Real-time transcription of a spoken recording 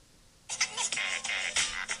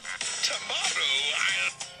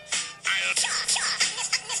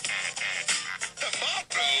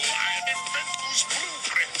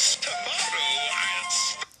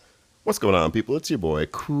What's going on, people? It's your boy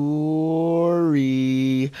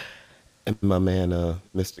Corey and my man,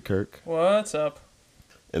 Mr. Kirk. What's up?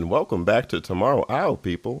 And welcome back to Tomorrow Owl,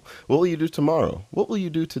 people. What will you do tomorrow? What will you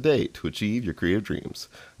do today to achieve your creative dreams?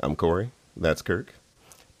 I'm Corey. That's Kirk.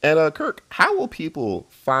 And Kirk, how will people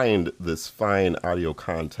find this fine audio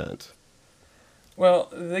content? Well,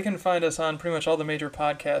 they can find us on pretty much all the major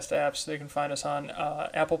podcast apps. They can find us on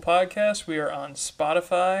Apple Podcasts. We are on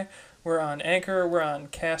Spotify. We're on Anchor. We're on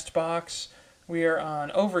Castbox. We are on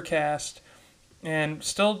Overcast. And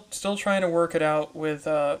still trying to work it out with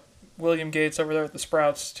William Gates over there at the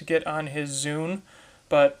Sprouts to get on his Zune.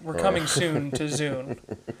 But we're coming soon to Zune.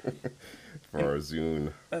 For our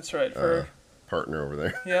Zune That's right. For partner over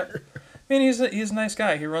there. Yep. I mean, he's a nice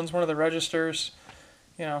guy. He runs one of the registers.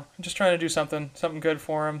 You know, I'm just trying to do something good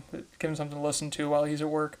for him, give him something to listen to while he's at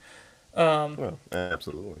work. Well,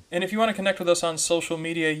 absolutely. And if you want to connect with us on social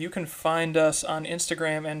media, you can find us on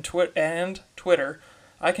Instagram and Twitter.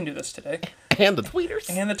 I can do this today. And the tweeters.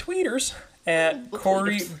 And the tweeters at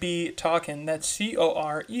Corey B. Talkin. That's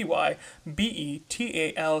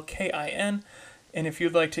CoreyBetalkin. And if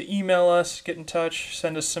you'd like to email us, get in touch,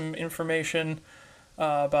 send us some information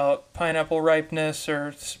about pineapple ripeness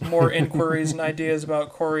or more inquiries and ideas about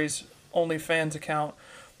Corey's OnlyFans account,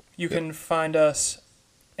 you can find us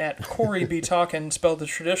at Corey B. Talkin, spelled the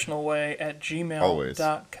traditional way, at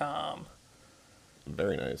gmail.com.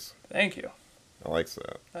 Very nice. Thank you. I like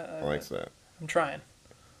that. I like that. I'm trying.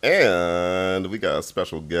 And we got a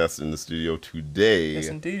special guest in the studio today. Yes,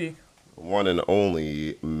 indeedy. One and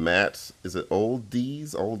only Matt. Is it Old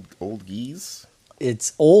D's? Old Geese?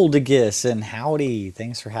 It's Old-a-Giss, and howdy.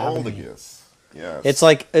 Thanks for having me. Old-a-Giss. Yes. It's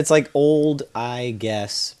like old, I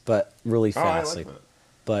guess, but really fast. I like that.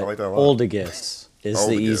 But I like that a lot. Old-a-Giss is the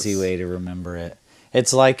Old-a-Giss. easy way to remember it.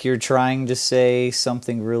 It's like you're trying to say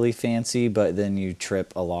something really fancy, but then you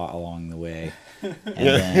trip a lot along the way.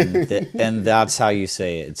 And and that's how you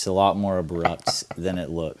say it. It's a lot more abrupt than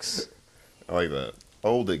it looks. I like that.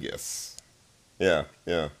 Old-a-Giss. Yeah.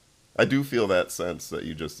 I do feel that sense that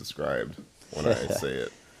you just described when I say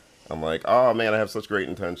it. I'm like, oh man, I have such great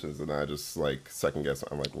intentions, and I just like second guess.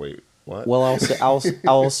 I'm like, wait, what? Well, I'll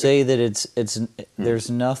say that it's there's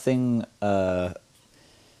nothing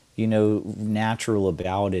natural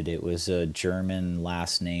about it. It was a German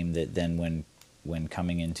last name that then when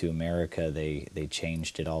coming into America they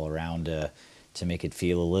changed it all around to make it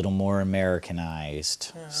feel a little more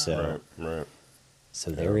Americanized. Right.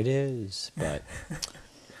 So there it is. But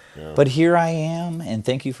Yeah. but here I am, and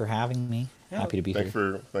thank you for having me. Yeah. Happy to be Thanks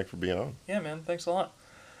here. for being on. Yeah, man. Thanks a lot.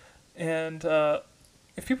 And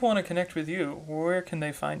if people want to connect with you, where can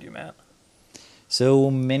they find you, Matt?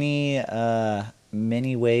 So many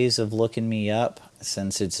ways of looking me up.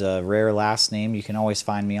 Since it's a rare last name, you can always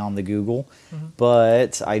find me on the Google. Mm-hmm.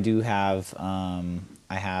 But I do have I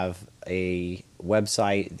have a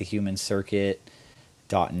website,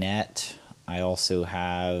 thehumancircuit.net. I also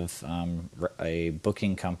have a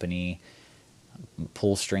booking company,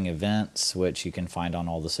 Pull String Events, which you can find on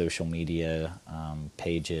all the social media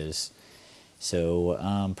pages.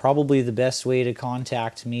 So probably the best way to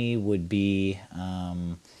contact me would be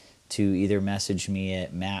to either message me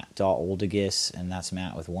at matt.oldigiss, and that's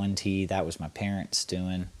Matt with one T. That was my parents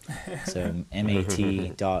doing. So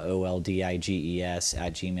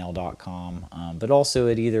mat.oldiges@gmail.com. But also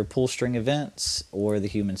at either Pull String Events or the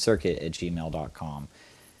Human Circuit at gmail.com.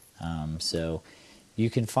 So you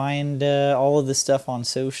can find all of the stuff on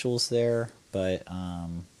socials there. But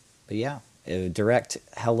yeah, a direct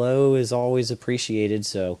hello is always appreciated.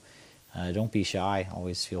 So don't be shy.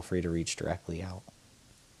 Always feel free to reach directly out.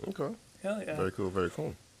 Okay. Hell yeah. Very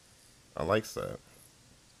cool. I likes that.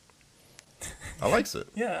 I likes it.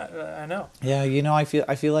 Yeah, I know. Yeah, I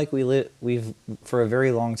feel like we've for a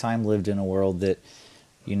very long time lived in a world that,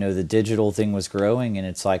 the digital thing was growing, and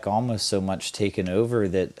it's like almost so much taken over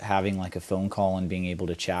that having like a phone call and being able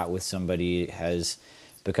to chat with somebody has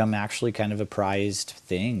become actually kind of a prized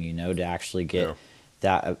thing, to actually get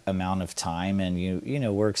that amount of time. And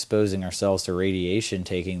we're exposing ourselves to radiation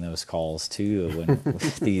taking those calls too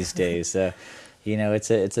these days. So,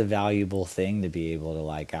 it's a valuable thing to be able to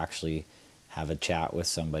like actually have a chat with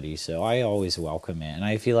somebody. So I always welcome it, and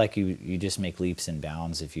I feel like you just make leaps and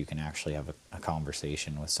bounds if you can actually have a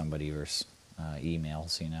conversation with somebody versus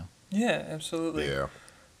emails. Yeah, absolutely. Yeah.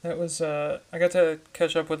 That was I got to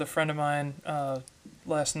catch up with a friend of mine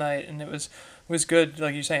last night, and it was good,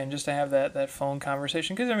 like you're saying, just to have that phone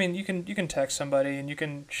conversation. Because I mean, you can text somebody and you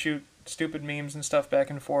can shoot stupid memes and stuff back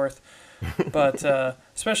and forth, but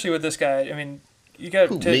especially with this guy, I mean, you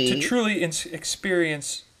got to truly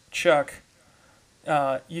experience Chuck.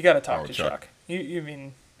 You got to talk to Chuck. You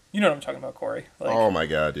mean You know what I'm talking about, Corey. Like, Oh my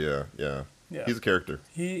God, yeah, yeah. yeah, He's a character.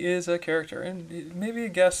 he is a character, and maybe a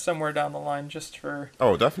guest somewhere down the line, just for.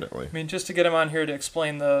 Oh, definitely. I mean, just to get him on here to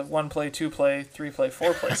explain the 1-play, 2-play, 3-play,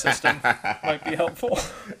 4-play system might be helpful.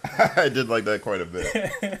 I did like that quite a bit.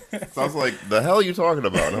 So I was like, "The hell are you talking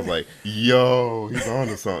about?" And I was like, "Yo, he's on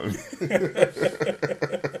to something."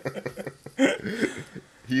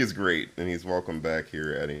 He is great, and he's welcome back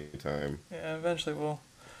here at any time. Yeah, eventually we'll.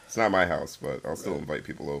 It's not my house, but I'll still invite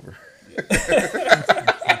people over.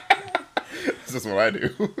 It's just what I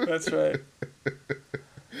do. That's right.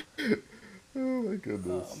 Oh my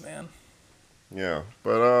goodness. Oh man. Yeah,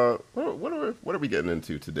 but what are we getting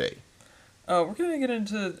into today? We're gonna get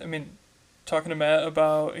into. I mean, talking to Matt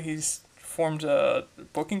about he's formed a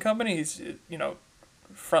booking company. He's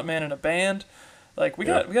frontman in a band. Like we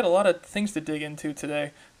got a lot of things to dig into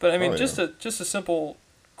today. But I mean, just a simple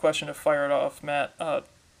question to fire it off, Matt.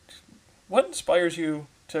 What inspires you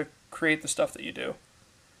to create the stuff that you do?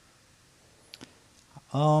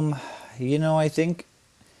 I think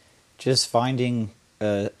just finding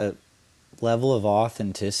a level of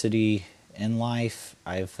authenticity in life.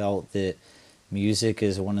 I felt that music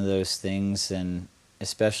is one of those things, and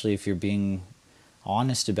especially if you're being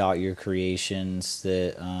honest about your creations,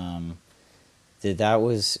 that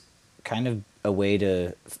was kind of a way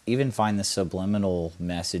to even find the subliminal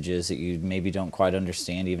messages that you maybe don't quite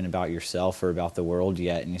understand even about yourself or about the world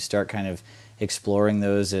yet, and you start kind of exploring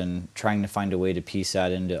those and trying to find a way to piece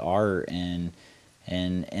that into art, and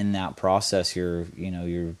in that process you're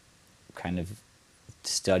kind of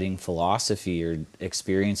studying philosophy or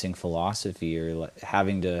experiencing philosophy or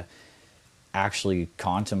having to actually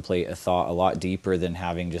contemplate a thought a lot deeper than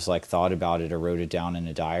having just like thought about it or wrote it down in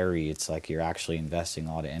a diary. It's like you're actually investing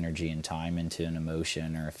a lot of energy and time into an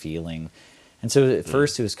emotion or a feeling. And so at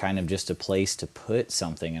first it was kind of just a place to put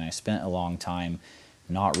something, and I spent a long time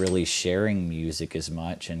not really sharing music as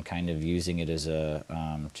much and kind of using it as a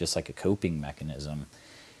just like a coping mechanism.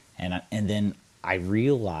 And then I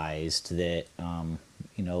realized that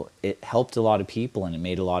it helped a lot of people, and it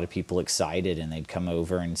made a lot of people excited, and they'd come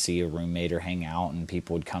over and see a roommate or hang out, and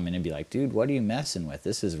people would come in and be like, "Dude, what are you messing with?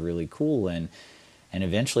 This is really cool." And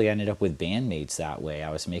eventually I ended up with bandmates that way.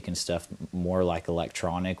 I was making stuff more like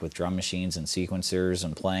electronic with drum machines and sequencers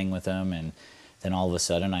and playing with them, and then all of a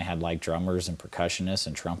sudden I had like drummers and percussionists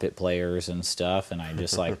and trumpet players and stuff, and I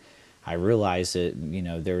just like I realized that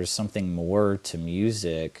there was something more to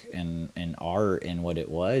music and art, and what it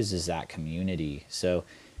was is that community. So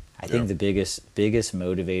I think the biggest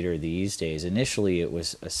motivator these days, initially it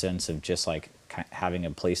was a sense of just like having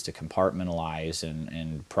a place to compartmentalize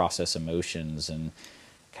and process emotions and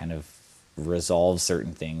kind of resolve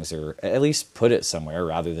certain things, or at least put it somewhere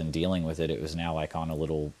rather than dealing with it. It was now like on a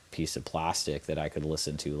little piece of plastic that I could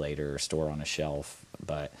listen to later or store on a shelf.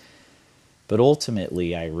 But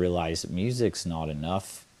ultimately, I realized that music's not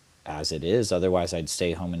enough as it is. Otherwise, I'd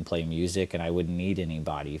stay home and play music, and I wouldn't need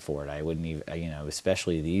anybody for it. I wouldn't even,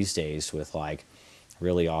 especially these days with like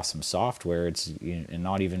really awesome software. It's and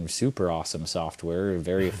not even super awesome software,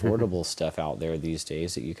 very affordable stuff out there these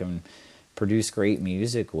days that you can produce great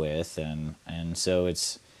music with, and so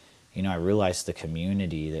it's. I realized the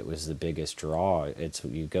community that was the biggest draw. It's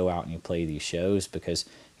you go out and you play these shows because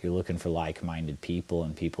you're looking for like-minded people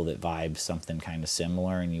and people that vibe something kind of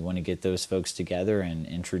similar, and you want to get those folks together and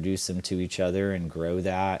introduce them to each other and grow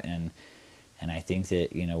that. And I think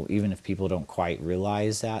that even if people don't quite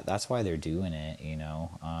realize that, that's why they're doing it.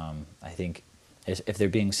 I think if they're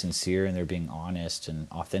being sincere and they're being honest and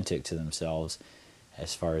authentic to themselves,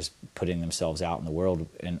 as far as putting themselves out in the world.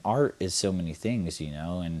 And art is so many things,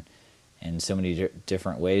 and so many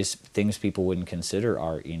different ways, things people wouldn't consider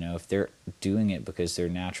art. If they're doing it because they're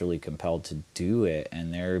naturally compelled to do it,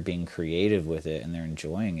 and they're being creative with it, and they're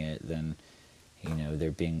enjoying it, then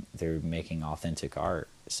they're making authentic art.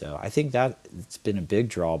 So I think that it's been a big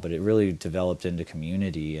draw, but it really developed into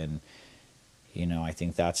community. And I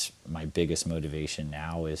think that's my biggest motivation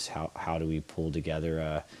now, is how do we pull together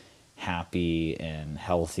a happy and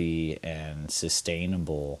healthy and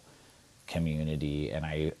sustainable community. And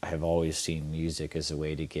I have always seen music as a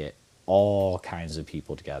way to get all kinds of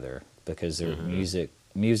people together, because their music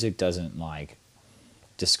doesn't like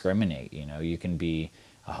discriminate. You can be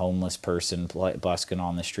a homeless person busking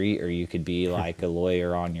on the street, or you could be like a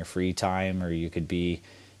lawyer on your free time, or you could be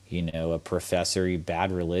a professor.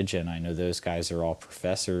 Bad Religion, I know those guys are all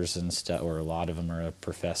professors and stuff, or a lot of them are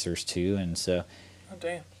professors too. And so oh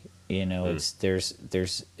damn, it's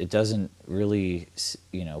it doesn't really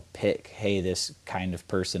pick, hey, this kind of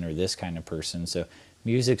person or this kind of person. So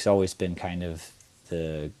music's always been kind of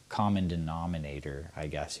the common denominator, I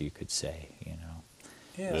guess you could say.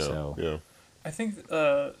 Yeah. Yeah. So Yeah. I think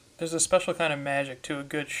there's a special kind of magic to a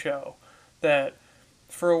good show that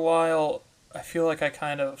for a while I feel like I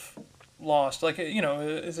kind of lost. Like,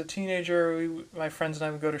 as a teenager, my friends and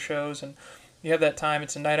I would go to shows, and you have that time.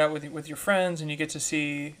 It's a night out with your friends, and you get to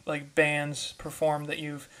see like bands perform that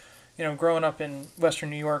you've, growing up in Western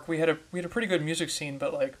New York, we had a pretty good music scene,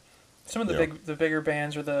 but like some of Yeah. the bigger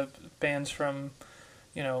bands or the bands from,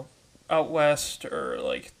 you know, out west or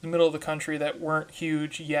like the middle of the country that weren't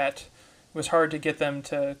huge yet. It was hard to get them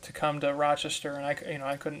to come to Rochester, and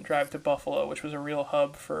I couldn't drive to Buffalo, which was a real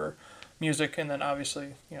hub for music. And then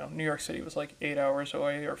obviously, New York City was like 8 hours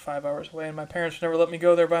away or 5 hours away, and my parents never let me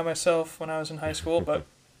go there by myself when I was in high school. But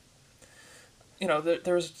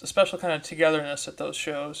there was a special kind of togetherness at those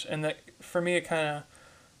shows, and that for me, it kind of,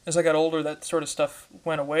 as I got older, that sort of stuff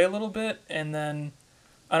went away a little bit. And then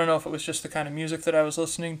I don't know if it was just the kind of music that I was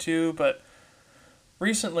listening to, but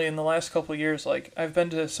recently in the last couple of years, like I've been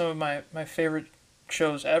to some of my favorite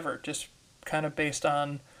shows ever, just kind of based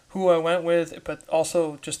on who I went with, but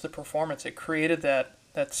also just the performance. It created that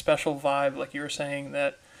special vibe, like you were saying,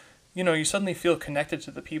 that you suddenly feel connected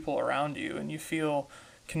to the people around you, and you feel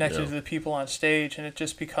connected Yeah. to the people on stage, and it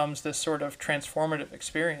just becomes this sort of transformative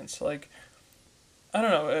experience. Like, I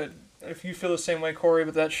don't know if you feel the same way, Corey,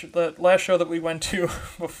 but that last show that we went to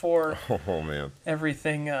before Oh man.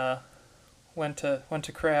 everything went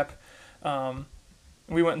to crap.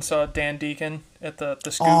 We went and saw Dan Deacon at the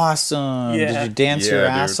Scoot. awesome! Yeah. Did you dance your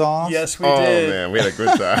Yeah, ass dude. off? Yes, we Oh did. man, we had a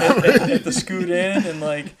good time. At the Scoot Inn, and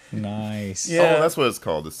like, Nice. Yeah. Oh, that's what it's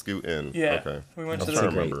called, the Scoot Inn. yeah, Okay. we went That's to a trying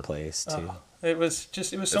the. to great remember. place too. It was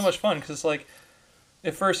so much fun because like,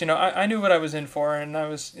 at first, I knew what I was in for, and I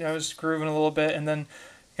was grooving a little bit, and then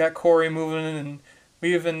got Corey moving, and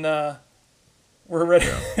we even we're ready.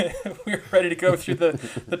 We were ready to go through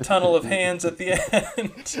the tunnel of hands at the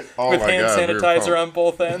end Oh with my hand God, we were sanitizer pumped. on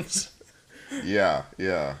both ends. Yeah,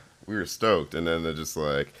 yeah. We were stoked, and then they're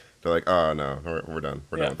like, oh no, we're done.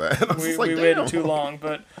 We're Yeah. done with that. I was We just like, we damn. waited too long,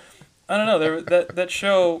 but I don't know. That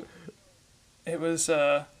show, it was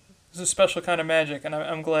a special kind of magic, and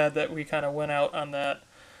I'm glad that we kind of went out on that.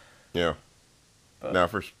 Yeah. But No,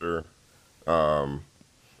 for sure.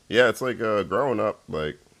 Yeah, it's like growing up,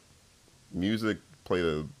 like music played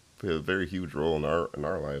a very huge role in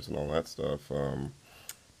our lives and all that stuff.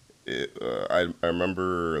 I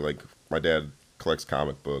remember like my dad collects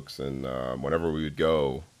comic books, and whenever we would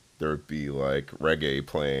go, there would be like reggae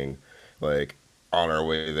playing, like on our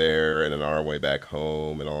way there and then on our way back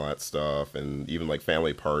home and all that stuff, and even like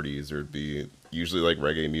family parties, there'd be usually like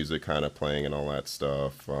reggae music kind of playing and all that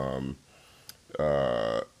stuff.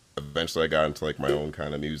 Eventually I got into like my own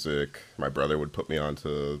kind of music. My brother would put me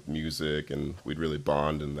onto music, and we'd really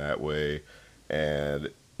bond in that way. And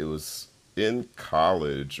it was in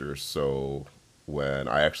college or so when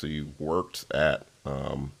I actually worked at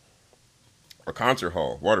a concert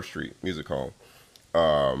hall, Water Street Music Hall,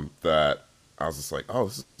 that I was just like, oh,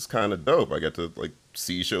 this is kind of dope. I get to like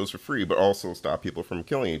see shows for free, but also stop people from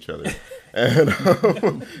killing each other. And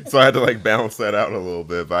so I had to like balance that out a little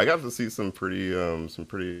bit. But I got to see some pretty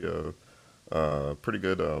pretty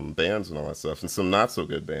good bands and all that stuff, and some not so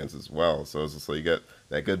good bands as well. So it's just like you get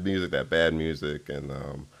that good music, that bad music, and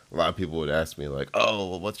a lot of people would ask me like, "Oh,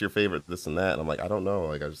 well, what's your favorite this and that?" And I'm like, "I don't know.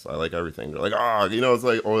 Like I like everything." They're like, "Oh, it's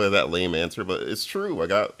like that lame answer, but it's true. I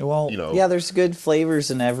got Well, you know, yeah, there's good flavors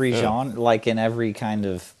in every Yeah. genre, like in every kind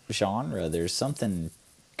of genre. There's something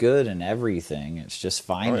good in everything. It's just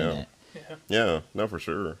finding yeah. it. yeah, Yeah, no, for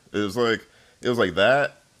sure. It was like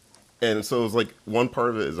that, and so it was like one part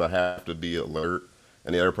of it is I have to be alert,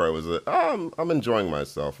 and the other part was that I'm enjoying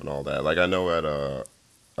myself and all that. Like I know I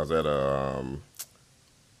was at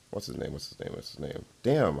what's his name?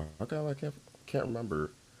 Damn, how come I can't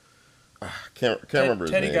remember? Can't remember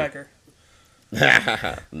his Teddy name. Geiger.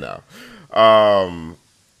 No.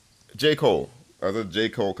 J. Cole. I was at a J.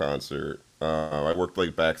 Cole concert. I worked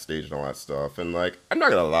like backstage and all that stuff, and like I'm not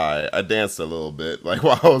gonna lie, I danced a little bit, like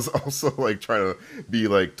while I was also like trying to be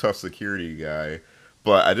like tough security guy,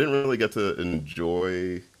 but I didn't really get to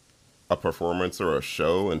enjoy a performance or a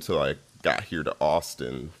show until I got here to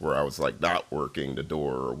Austin, where I was like not working the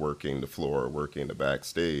door or working the floor or working the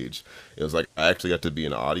backstage. It was like I actually got to be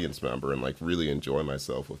an audience member and like really enjoy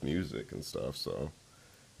myself with music and stuff. So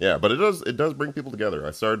yeah, but it does bring people together.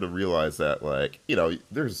 I started to realize that like,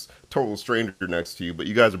 there's total stranger next to you, but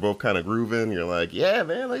you guys are both kind of grooving. You're like, yeah,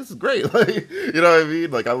 man, like, this is great. Like, you know what I mean?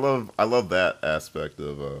 Like I love that aspect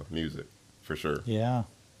of music for sure. Yeah,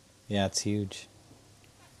 yeah, it's huge.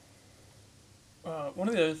 One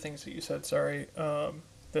of the other things that you said, sorry,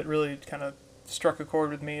 that really kind of struck a chord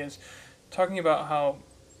with me is talking about how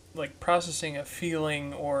like processing a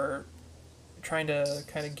feeling or trying to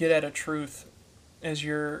kind of get at a truth as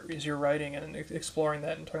you're writing and exploring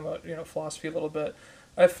that and talking about philosophy a little bit.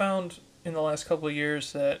 I've found in the last couple of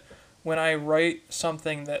years that when I write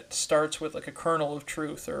something that starts with like a kernel of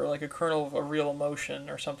truth or like a kernel of a real emotion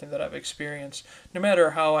or something that I've experienced, no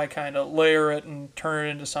matter how I kind of layer it and turn it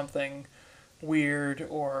into something weird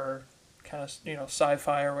or kind of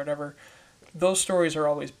sci-fi or whatever, those stories are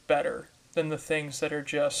always better than the things that are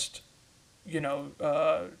just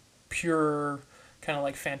pure kind of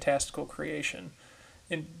like fantastical creation.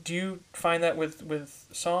 And do you find that with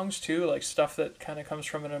songs too, like stuff that kind of comes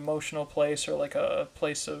from an emotional place or like a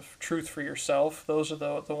place of truth for yourself? Those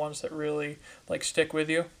are the ones that really like stick with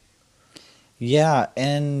you. Yeah,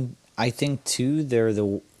 and I think too they're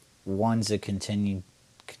the ones that continue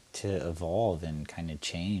to evolve and kind of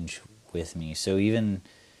change with me. So even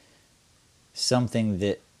something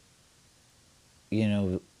that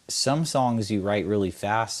some songs you write really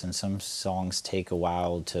fast and some songs take a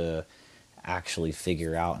while to actually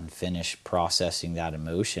figure out and finish processing that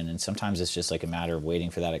emotion, and sometimes it's just like a matter of waiting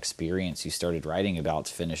for that experience you started writing about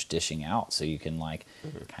to finish dishing out so you can like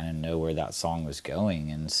kind of know where that song was going.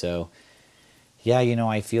 And so yeah,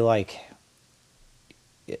 I feel like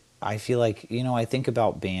I think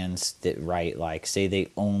about bands that write, like, say they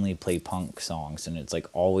only play punk songs and it's like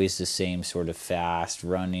always the same sort of fast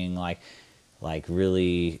running like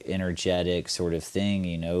really energetic sort of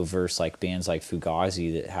thing, versus like bands like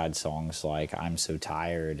Fugazi that had songs like I'm So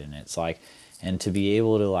Tired. And it's like, and to be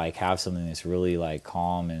able to like have something that's really like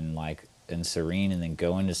calm and like and serene and then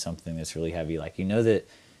go into something that's really heavy, like that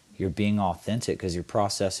you're being authentic because you're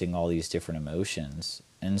processing all these different emotions.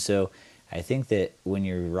 And so I think that when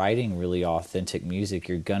you're writing really authentic music,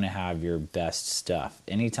 you're going to have your best stuff.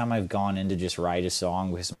 Anytime I've gone in to just write a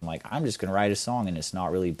song because I'm like, I'm just going to write a song and it's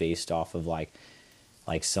not really based off of like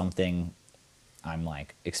something I'm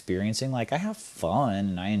like experiencing, like I have fun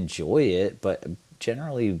and I enjoy it, but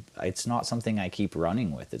generally it's not something I keep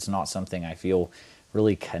running with. It's not something I feel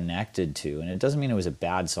really connected to. And it doesn't mean it was a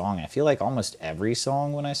bad song. I feel like almost every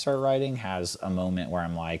song when I start writing has a moment where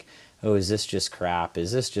I'm like, oh, is this just crap?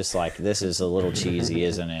 Is this just like, this is a little cheesy,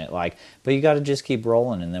 isn't it? Like, but you got to just keep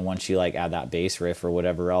rolling. And then once you like add that bass riff or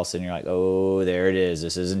whatever else, and you're like, oh, there it is.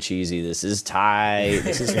 This isn't cheesy. This is tight.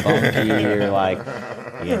 This is funky. You're like,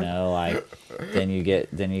 like then you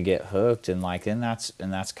get hooked, and like, and that's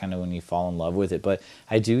kind of when you fall in love with it. But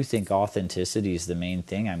I do think authenticity is the main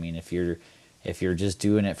thing. I mean, if you're just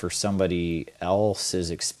doing it for somebody else's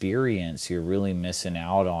experience, you're really missing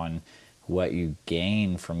out on what you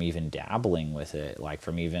gain from even dabbling with it, like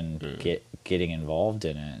from even getting involved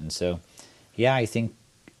in it. And so, yeah, I think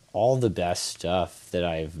all the best stuff that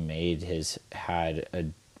I've made has had a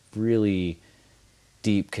really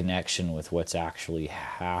deep connection with what's actually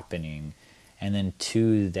happening. And then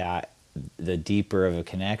to that, the deeper of a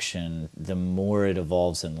connection, the more it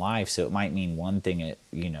evolves in life. So it might mean one thing at,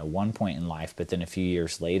 one point in life, but then a few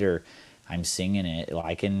years later, I'm singing it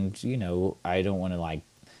like, and, I don't want to like,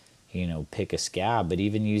 pick a scab, but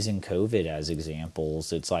even using COVID as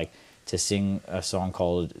examples, it's like to sing a song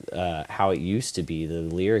called How It Used to Be. The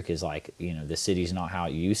lyric is like, the city's not how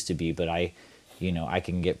it used to be, but I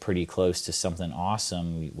can get pretty close to something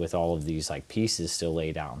awesome with all of these like pieces still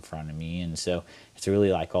laid out in front of me. And so it's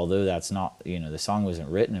really like, although that's not, the song wasn't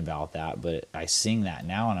written about that, but I sing that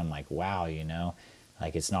now and I'm like, wow,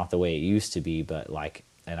 like it's not the way it used to be, but like,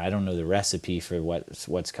 and I don't know the recipe for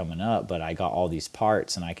what's coming up, but I got all these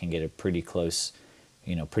parts and I can get a pretty close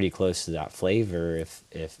to that flavor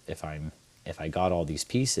if I got all these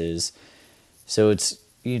pieces. So it's,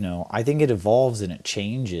 I think it evolves and it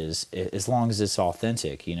changes as long as it's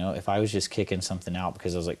authentic. If I was just kicking something out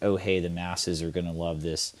because I was like, oh, hey, the masses are going to love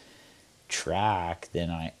this track,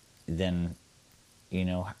 then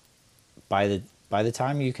by the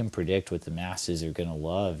time you can predict what the masses are going to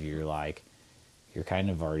love, you're kind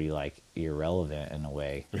of already like irrelevant in a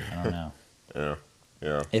way. I don't know.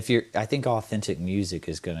 Yeah. I think authentic music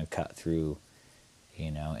is going to cut through,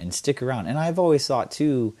 and stick around. And I've always thought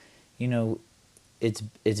too,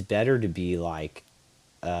 it's better to be like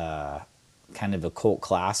kind of a cult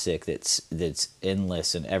classic that's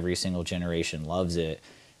endless and every single generation loves it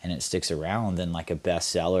and it sticks around than like a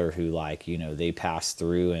bestseller who like, they pass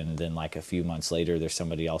through and then like a few months later there's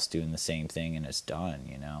somebody else doing the same thing and it's done,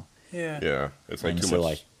 Yeah, it's like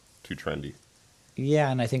too trendy.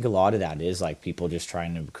 Yeah, and I think a lot of that is like people just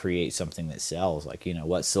trying to create something that sells. Like,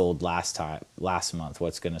 what sold last month,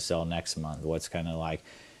 what's going to sell next month, what's kind of like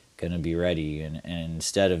going to be ready. And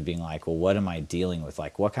instead of being like, well, what am I dealing with?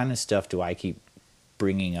 Like, what kind of stuff do I keep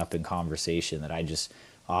bringing up in conversation that I just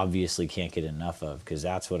obviously can't get enough of, because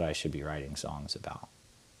that's what I should be writing songs about.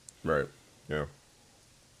 Right. Yeah.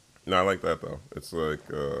 No, I like that though. It's like,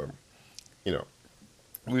 you know,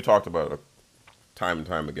 we talked about it time and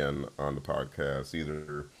time again on the podcast,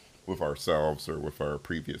 either with ourselves or with our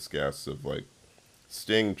previous guests, of like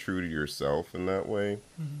staying true to yourself in that way.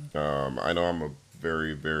 I know I'm a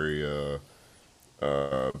very, very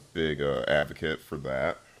big advocate for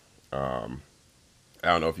that. I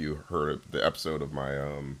don't know if you heard of the episode of my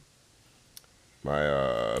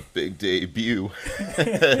big debut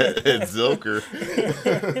at Zilker.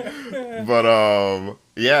 But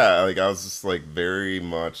yeah, like I was just like very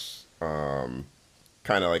much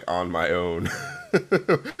kind of like on my own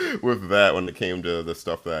with that when it came to the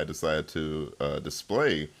stuff that I decided to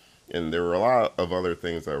display. And there were a lot of other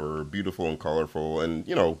things that were beautiful and colorful and,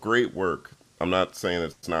 you know, great work. I'm not saying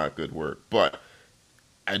it's not good work, but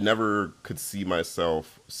I never could see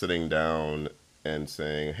myself sitting down and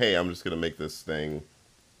saying, hey, I'm just going to make this thing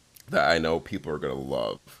that I know people are going to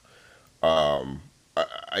love.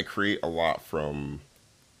 I create a lot from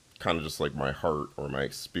kind of just like my heart or my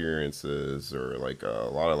experiences or like a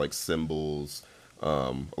lot of like symbols,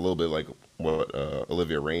 a little bit like what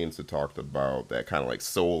Olivia Raines had talked about, that kind of like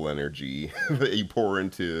soul energy that you pour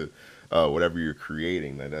into whatever you're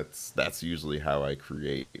creating. That's usually how I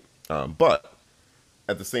create. But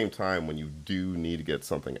at the same time, when you do need to get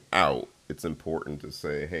something out, it's important to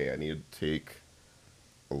say, hey, I need to take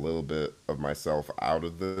a little bit of myself out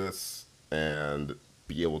of this and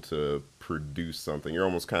be able to produce something. You're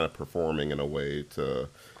almost kind of performing in a way to,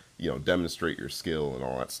 you know, demonstrate your skill and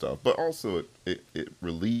all that stuff. But also it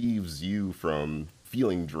relieves you from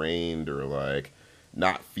feeling drained or like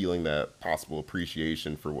not feeling that possible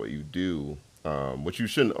appreciation for what you do, which you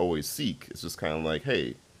shouldn't always seek. It's just kind of like,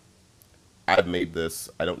 hey, I've made this.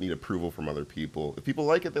 I don't need approval from other people. If people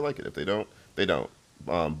like it, they like it. If they don't, they don't.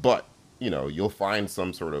 But, you know, you'll find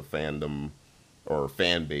some sort of fandom or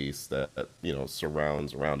fan base that, you know,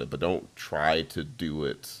 surrounds around it. But don't try to do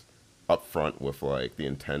it up front with, like, the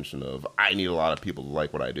intention of, I need a lot of people to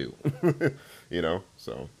like what I do. You know?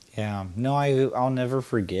 So. Yeah. No, I'll never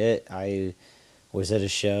forget. I was at a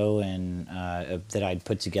show and that I'd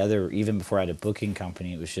put together even before I had a booking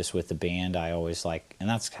company. It was just with the band. I always like, and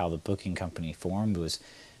that's how the booking company formed, was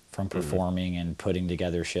from performing and putting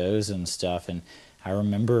together shows and stuff. And I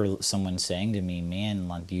remember someone saying to me, man,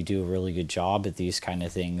 like, you do a really good job at these kind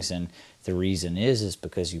of things. And the reason is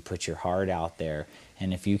because you put your heart out there.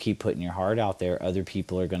 And if you keep putting your heart out there, other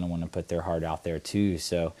people are going to want to put their heart out there too.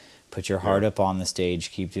 So put your heart up on the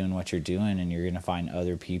stage, keep doing what you're doing, and you're going to find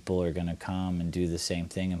other people are going to come and do the same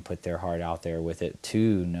thing and put their heart out there with it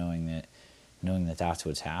too, knowing that that's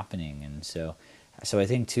what's happening. And so I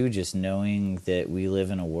think too, just knowing that we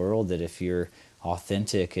live in a world that if you're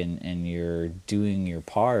authentic and you're doing your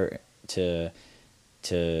part to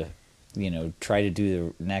you know, try to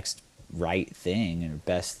do the next right thing or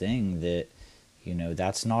best thing, that, you know,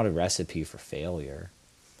 that's not a recipe for failure.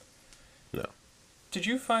 No. Did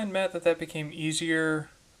you find, Matt, that became easier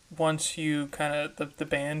once you kind of, the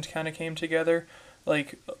band kind of came together?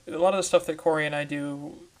 Like, a lot of the stuff that Corey and I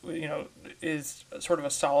do, you know, is sort of a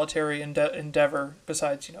solitary endeavor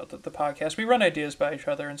besides, you know, the podcast. We run ideas by each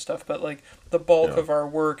other and stuff, but, like, the bulk of our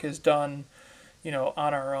work is done, you know,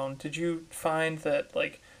 on our own. Did you find that,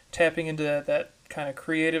 like, tapping into that kind of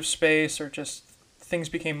creative space or just things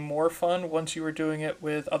became more fun once you were doing it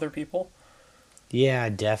with other people? Yeah,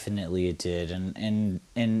 definitely it did. And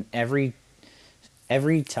every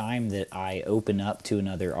time that I open up to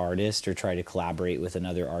another artist or try to collaborate with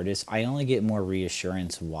another artist, I only get more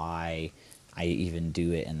reassurance why I even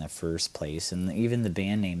do it in the first place. And even the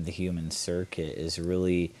band name, The Human Circuit, is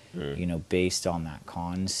really, you know, based on that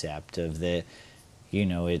concept of the, you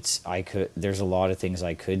know, there's a lot of things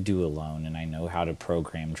I could do alone, and I know how to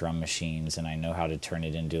program drum machines, and I know how to turn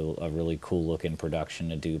it into a really cool looking production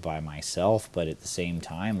to do by myself. But at the same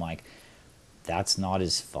time, like, that's not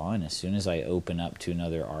as fun. As soon as I open up to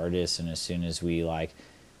another artist, and as soon as we like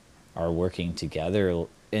are working together,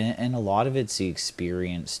 and a lot of it's the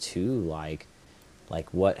experience too, like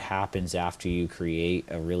what happens after you create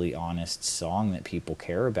a really honest song that people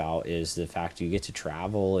care about is the fact you get to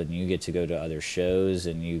travel and you get to go to other shows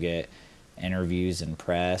and you get interviews and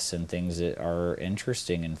press and things that are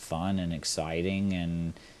interesting and fun and exciting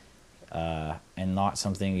and not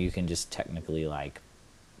something you can just technically like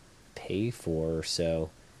pay for. So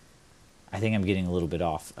I think I'm getting a little bit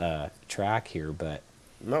off track here, but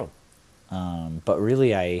No. but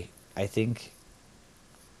really I think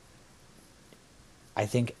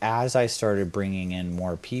as I started bringing in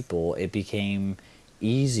more people, it became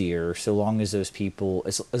easier so long as those people,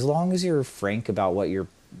 as long as you're frank about what your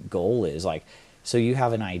goal is. Like, so you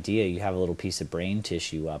have an idea, you have a little piece of brain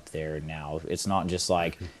tissue up there now. It's not just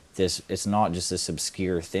like this, it's not just this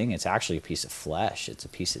obscure thing. It's actually a piece of flesh. It's a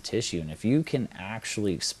piece of tissue. And if you can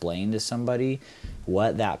actually explain to somebody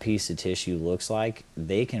what that piece of tissue looks like,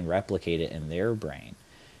 they can replicate it in their brain.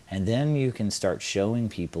 And then you can start showing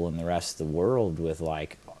people in the rest of the world with,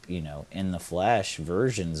 like, you know, in the flesh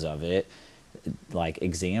versions of it, like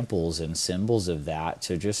examples and symbols of that,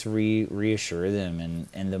 to just reassure them.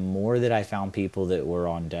 And the more that I found people that were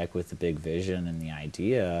on deck with the big vision and the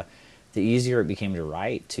idea, the easier it became to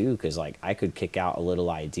write too. Because like I could kick out a little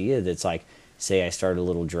idea that's like, say I start a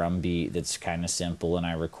little drum beat that's kind of simple and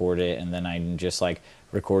I record it, and then I'm just like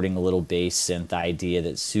recording a little bass synth idea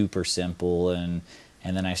that's super simple, and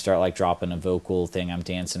then I start like dropping a vocal thing. I'm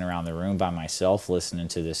dancing around the room by myself listening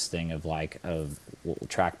to this thing of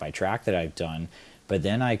track by track that I've done. But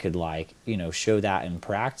then I could, like, you know, show that in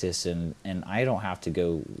practice, and I don't have to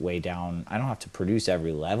go way down. I don't have to produce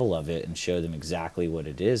every level of it and show them exactly what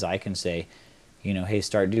it is. I can say, you know, hey,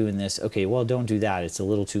 start doing this. Okay, well, don't do that. It's a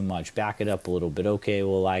little too much. Back it up a little bit. Okay,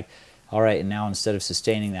 well, like, all right, and now instead of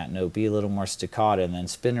sustaining that note, be a little more staccato, and then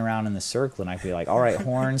spin around in the circle. And I could be like, all right,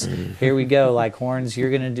 horns, here we go. Like, horns,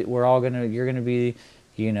 you're gonna be,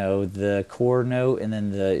 you know, the core note, and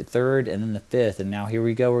then the third, and then the fifth, and now here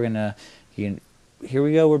we go. Here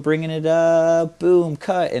we go. We're bringing it up. Boom,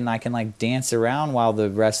 cut, and I can like dance around while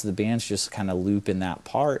the rest of the band's just kind of loop in that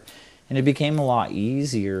part. And it became a lot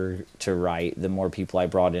easier to write the more people I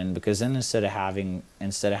brought in, because then instead of having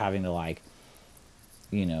to, like,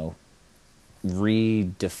 you know,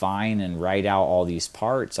 redefine and write out all these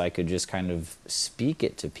parts, I could just kind of speak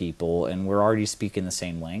it to people, and we're already speaking the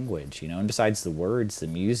same language, you know. And besides the words, the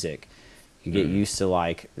music, you get used to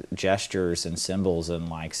like gestures and symbols, and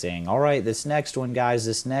like saying, all right, this next one, guys,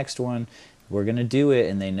 this next one, we're gonna do it,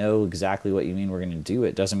 and they know exactly what you mean. We're gonna do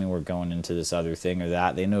it. Doesn't mean we're going into this other thing or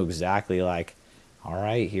that. They know exactly, like, all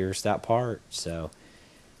right, here's that part. So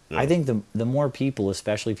yeah. I think the more people,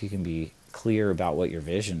 especially if you can be clear about what your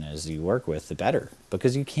vision is you work with, the better,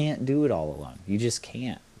 because you can't do it all alone. You just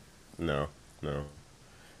can't. No.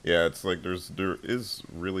 Yeah, it's like there is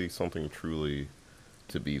really something truly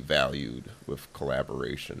to be valued with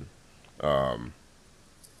collaboration.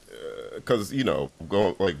 Because, you know,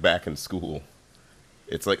 going like back in school,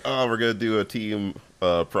 it's like, oh, we're gonna do a team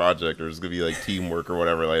project, or it's gonna be like teamwork or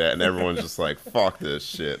whatever like that, and everyone's just like, fuck this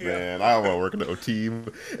shit, man. I don't want to work in a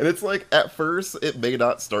team. And it's like, at first it may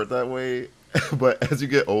not start that way, but as you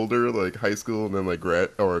get older, like high school and then like grad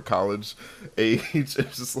or college age,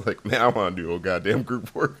 it's just like, man, I want to do a goddamn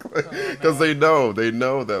group work, because they know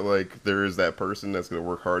that like there is that person that's gonna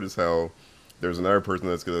work hard as hell. There's another person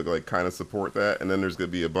that's gonna like kind of support that, and then there's gonna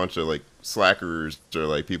be a bunch of like slackers, or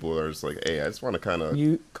like people that are just like, hey, I just want to kind of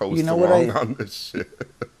coast along on this shit.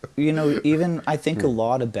 You know, even I think a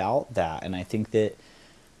lot about that, and I think that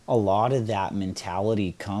a lot of that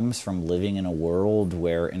mentality comes from living in a world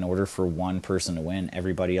where, in order for one person to win,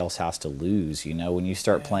 everybody else has to lose. You know, when you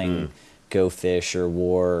start playing Go Fish or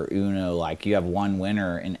War or Uno, like, you have one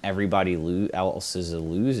winner and everybody else is a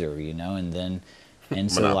loser. You know, and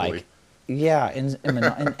so like. Yeah, in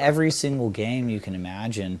every single game you can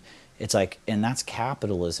imagine, it's like, and that's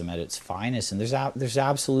capitalism at its finest. And there's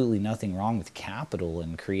absolutely nothing wrong with capital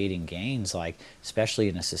and creating gains, like, especially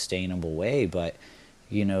in a sustainable way. But,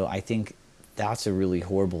 you know, I think that's a really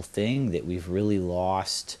horrible thing that we've really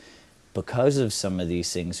lost because of some of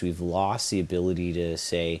these things. We've lost the ability to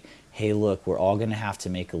say, hey, look, we're all going to have to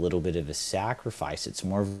make a little bit of a sacrifice. It's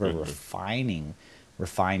more of a refine,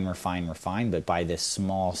 but by this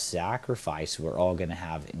small sacrifice, we're all going to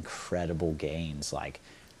have incredible gains. Like,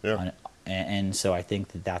 and so I think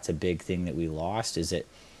that that's a big thing that we lost, is that,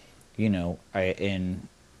 you know, in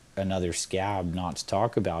another scab, not to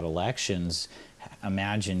talk about elections,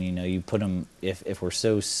 imagine, you know, you put them, if we're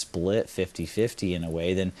so split 50-50 in a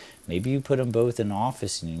way, then maybe you put them both in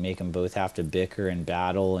office and you make them both have to bicker and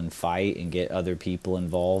battle and fight and get other people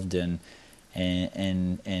involved and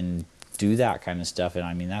do that kind of stuff. And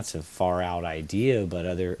I mean, that's a far out idea, but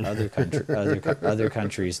other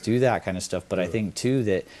countries do that kind of stuff. But I think too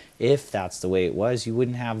that if that's the way it was, you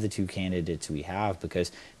wouldn't have the two candidates we have,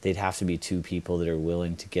 because they'd have to be two people that are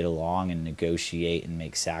willing to get along and negotiate and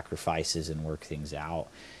make sacrifices and work things out.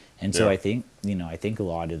 And so I think, you know, I think a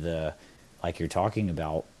lot of the, like you're talking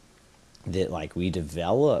about, that like we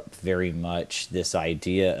develop very much this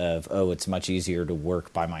idea of, oh, it's much easier to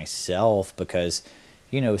work by myself because,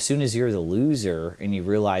 as soon as you're the loser and you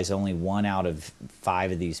realize only 1 out of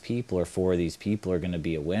 5 of these people or 4 of these people are going to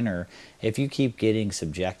be a winner, if you keep getting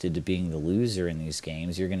subjected to being the loser in these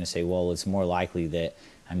games, you're going to say, well, it's more likely that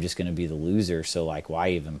I'm just going to be the loser. So like, why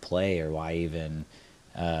even play, or why even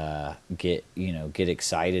get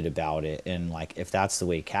excited about it? And like, if that's the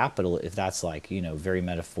way if that's like, very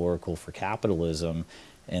metaphorical for capitalism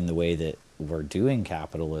and the way that we're doing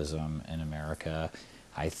capitalism in America,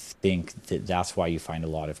 I think that that's why you find a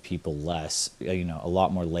lot of people a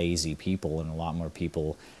lot more lazy people, and a lot more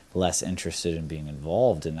people less interested in being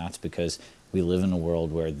involved. And that's because we live in a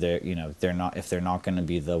world where they're not, if they're not going to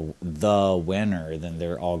be the winner, then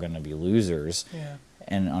they're all going to be losers. Yeah.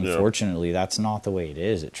 And unfortunately, that's not the way it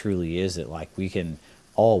is. It truly is that like we can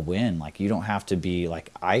all win. Like, you don't have to be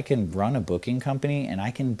like, I can run a booking company and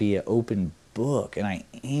I can be an open book, and I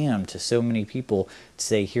am, to so many people, to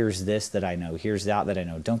say, here's this that I know, here's that I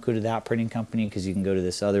know. Don't go to that printing company because you can go to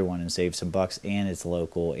this other one and save some bucks, and it's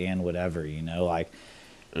local and whatever, like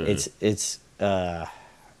it's I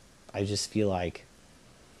just feel like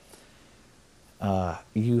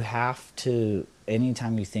you have to,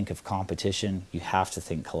 anytime you think of competition, you have to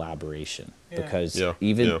think collaboration. Yeah. Because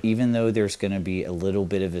even though there's going to be a little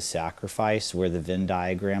bit of a sacrifice where the Venn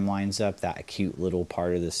diagram lines up, that cute little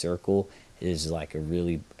part of the circle is like a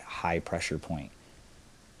really high pressure point.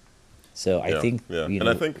 So I think, and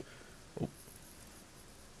I think,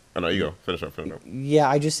 I know you go finish up. Yeah,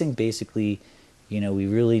 I just think basically, we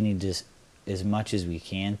really need to, as much as we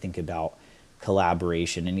can, think about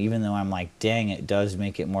collaboration. And even though I'm like, dang, it does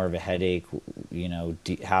make it more of a headache,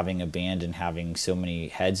 having a band and having so many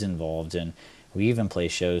heads involved. And we even play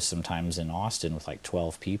shows sometimes in Austin with like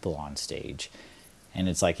 12 people on stage. And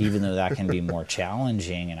it's like, even though that can be more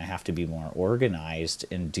challenging and I have to be more organized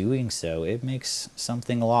in doing so, it makes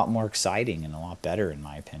something a lot more exciting and a lot better, in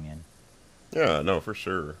my opinion. Yeah, no, for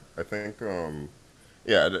sure. I think,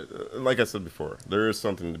 like I said before, there is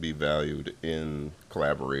something to be valued in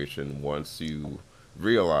collaboration once you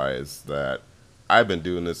realize that I've been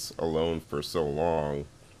doing this alone for so long.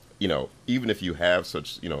 Even if you have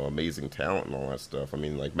such, amazing talent and all that stuff. I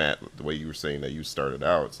mean, like Matt, the way you were saying that you started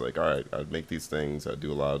out, it's like, all right, I'd make these things. I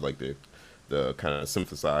do a lot of like the kind of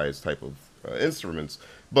synthesized type of instruments.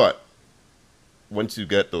 But once you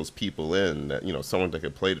get those people in, that, someone that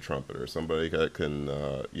can play the trumpet, or somebody that can,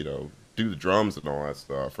 do the drums and all that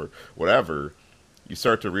stuff, or whatever, you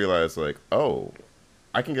start to realize like, oh,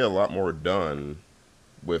 I can get a lot more done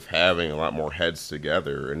with having a lot more heads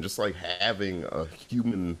together, and just like having a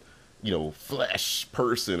human, flesh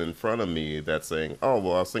person in front of me that's saying, oh,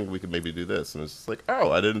 well, I was thinking we could maybe do this. And it's just like,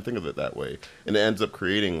 oh, I didn't think of it that way. And it ends up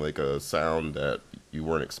creating like a sound that you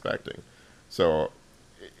weren't expecting. So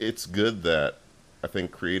it's good that I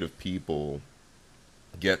think creative people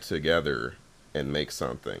get together and make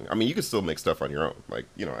something. I mean, you can still make stuff on your own. Like,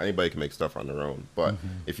 anybody can make stuff on their own. But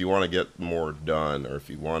if you want to get more done, or if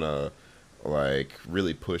you want to like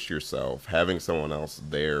really push yourself, having someone else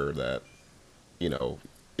there that,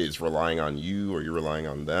 is relying on you, or you're relying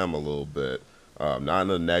on them a little bit, not in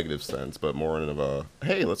a negative sense, but more in a,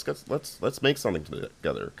 hey, let's make something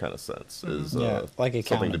together kind of sense, is like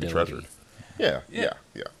something to be treasured. Yeah.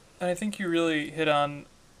 And I think you really hit on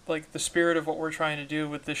like the spirit of what we're trying to do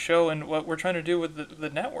with this show and what we're trying to do with the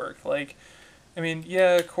network. Like, I mean,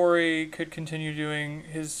 Corey could continue doing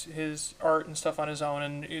his art and stuff on his own,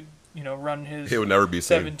 and run his, it would never be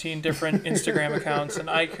 17 different Instagram accounts, and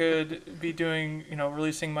I could be doing,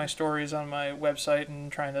 releasing my stories on my website and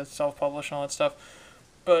trying to self-publish and all that stuff.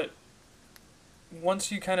 But once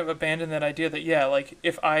you kind of abandon that idea that, like,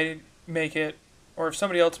 if I make it, or if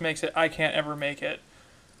somebody else makes it, I can't ever make it,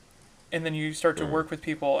 and then you start to work with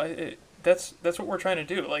people, that's what we're trying to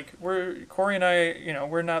do. Like, Corey and I,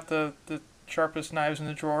 we're not the sharpest knives in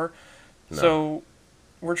the drawer, so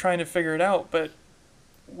we're trying to figure it out. But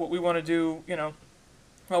what we want to do,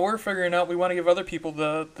 while we're figuring out, we want to give other people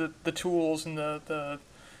the tools and the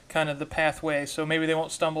kind of the pathway, so maybe they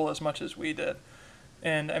won't stumble as much as we did.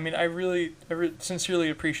 And I mean, I really sincerely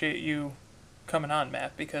appreciate you coming on,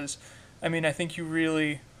 Matt, because I mean, I think you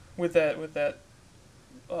really, with that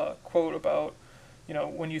quote about,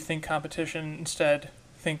 when you think competition, instead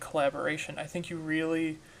think collaboration, I think you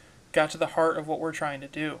really got to the heart of what we're trying to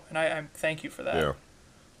do, and I thank you for that.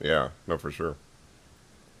 Yeah, no, for sure.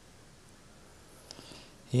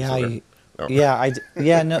 I've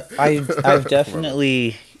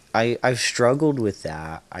definitely, I've struggled with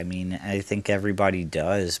that. I mean, I think everybody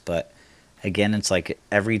does, but again, it's like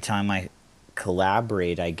every time I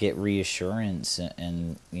collaborate, I get reassurance,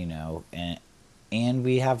 and we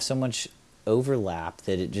have so much overlap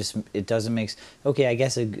that it doesn't make okay. I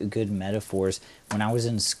guess a good metaphor is when I was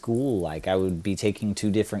in school, like I would be taking two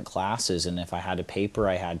different classes, and if I had a paper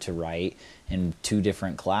I had to write in two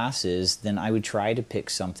different classes, then I would try to pick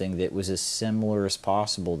something that was as similar as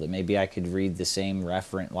possible, that maybe I could read the same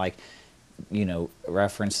reference, like, you know,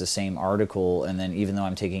 reference the same article, and then even though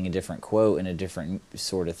I'm taking a different quote and a different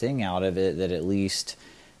sort of thing out of it, that at least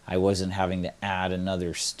I wasn't having to add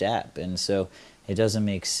another step. And so it doesn't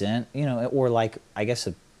make sense, you know, or like, I guess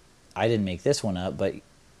I didn't make this one up, but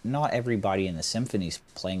not everybody in the symphony's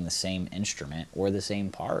playing the same instrument or the same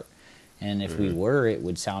part. And if we were, it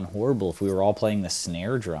would sound horrible if we were all playing the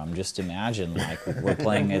snare drum. Just imagine, like, we're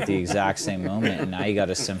playing at the exact same moment, and now you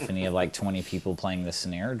got a symphony of like 20 people playing the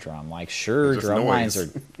snare drum. Like, sure, drum lines are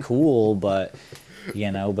cool, but,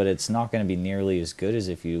 you know, but it's not going to be nearly as good as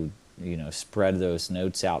if you know, spread those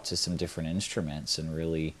notes out to some different instruments and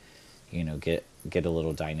really, you know, get a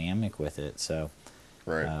little dynamic with it. So,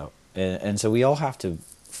 right. And so we all have to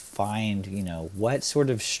find, you know, what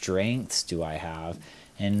sort of strengths do I have,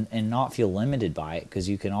 and not feel limited by it, because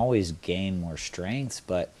you can always gain more strengths,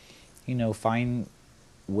 but, you know, find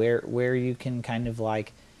where you can kind of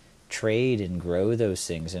like trade and grow those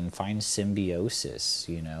things and find symbiosis,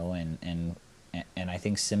 you know, and I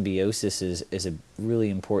think symbiosis is a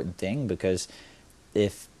really important thing, because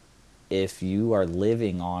if you are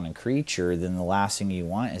living on a creature, then the last thing you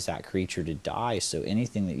want is that creature to die. So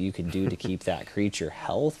anything that you can do to keep that creature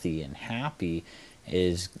healthy and happy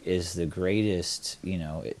is the greatest, you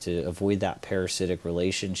know, to avoid that parasitic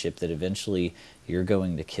relationship that eventually you're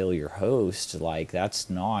going to kill your host. Like, that's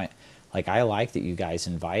not, like, I like that you guys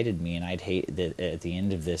invited me, and I'd hate that at the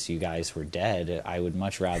end of this you guys were dead. I would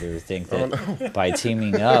much rather think that by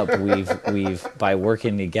teaming up, we've by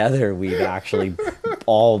working together, we've actually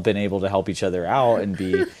all been able to help each other out and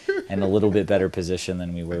be in a little bit better position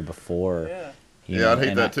than we were before. Yeah. I'd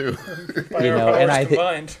hate that too. You know, and I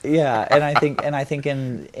think, yeah, and I think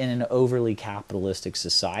in an overly capitalistic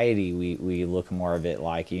society, we look more of it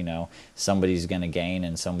like, you know, somebody's going to gain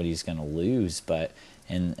and somebody's going to lose, but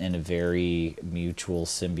in a very mutual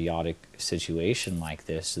symbiotic situation like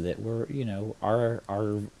this, that we're, you know, our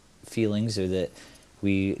feelings are that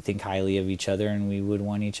we think highly of each other, and we would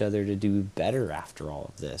want each other to do better after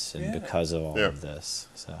all of this, and because of all of this.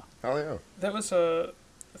 So hell yeah, that was a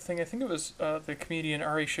thing. I think it was the comedian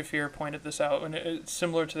Ari Shafir pointed this out, and it's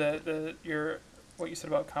similar to that what you said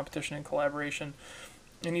about competition and collaboration.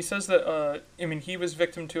 And he says that I mean, he was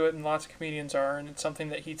victim to it, and lots of comedians are, and it's something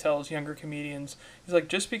that he tells younger comedians. He's like,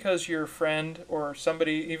 just because your friend or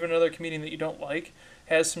somebody, even another comedian that you don't like,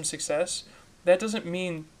 has some success, that doesn't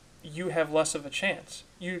mean you have less of a chance.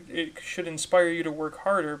 It should inspire you to work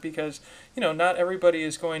harder, because, you know, not everybody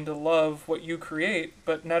is going to love what you create,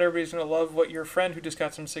 but not everybody's going to love what your friend who just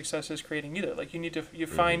got some success is creating either. Like, you need to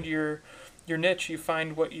find your niche, you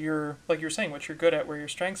find what you're, like you're saying, what you're good at, where your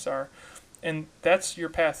strengths are, and that's your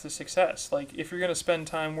path to success. Like, if you're going to spend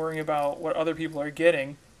time worrying about what other people are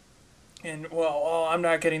getting, and, well, oh, I'm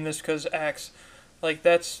not getting this because X, like,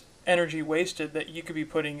 that's energy wasted that you could be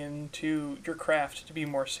putting into your craft to be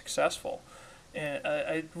more successful. And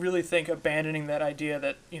I really think abandoning that idea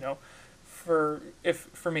that, you know, for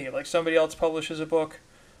me, like, somebody else publishes a book,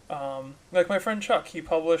 like my friend Chuck, he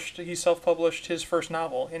self-published his first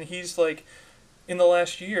novel, and he's like, in the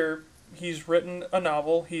last year, he's written a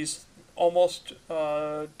novel, he's almost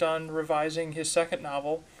done revising his second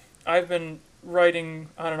novel. I've been writing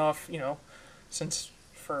on and off, you know,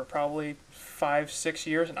 for probably 5-6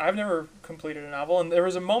 years, and I've never completed a novel. And there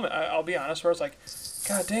was a moment, I'll be honest, where I was like,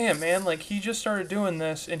 God damn, man, like, he just started doing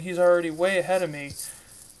this and he's already way ahead of me.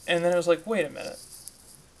 And then I was like, wait a minute,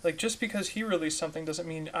 like, just because he released something doesn't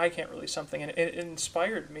mean I can't release something. And it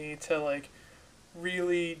inspired me to, like,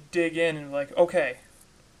 really dig in and, like, okay,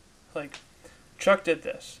 like, Chuck did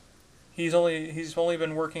this, he's only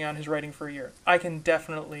been working on his writing for a year, I can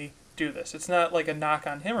definitely do this. It's not like a knock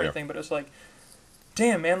on him or anything, but it's like,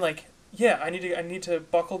 damn, man, like, yeah, I need to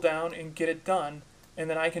buckle down and get it done, and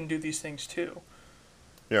then I can do these things too.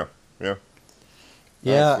 Yeah.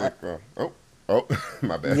 Oh,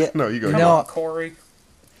 my bad. Yeah, no, you go. Come on, Corey.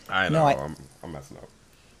 I know. I'm messing up.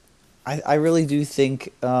 I really do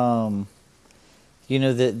think, you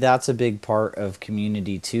know, that's a big part of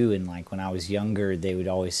community too. And like, when I was younger, they would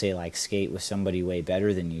always say, like, skate with somebody way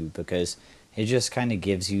better than you, because it just kind of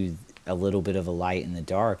gives you a little bit of a light in the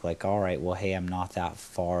dark. Like, all right, well, hey, I'm not that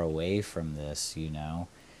far away from this, you know.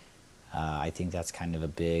 I think that's kind of a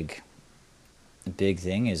big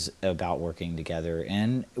thing is about working together,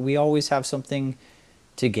 and we always have something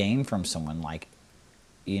to gain from someone. Like,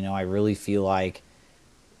 you know, I really feel like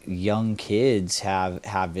young kids have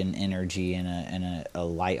an energy and a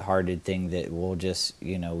lighthearted thing that we'll just,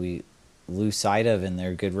 we lose sight of, and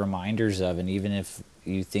they're good reminders of. And even if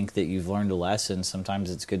you think that you've learned a lesson, sometimes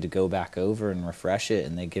it's good to go back over and refresh it,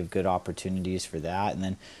 and they give good opportunities for that. And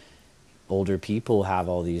then older people have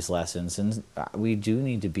all these lessons, and we do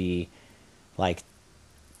need to be like,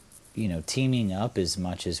 teaming up as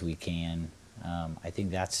much as we can. I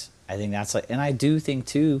think that's like, and I do think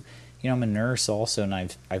too, I'm a nurse also, and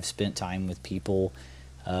I've spent time with people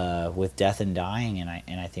with death and dying,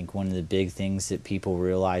 and I think one of the big things that people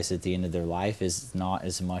realize at the end of their life is not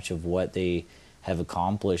as much of what they have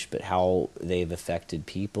accomplished, but how they've affected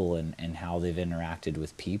people, and how they've interacted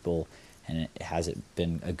with people, and has it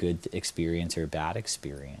been a good experience or a bad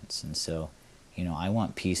experience. And so, I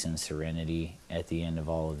want peace and serenity at the end of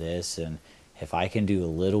all of this, and if I can do a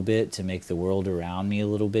little bit to make the world around me a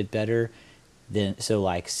little bit better, then so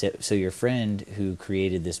your friend who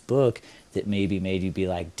created this book that maybe made you be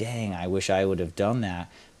like, dang, I wish I would have done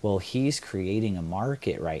that. Well, he's creating a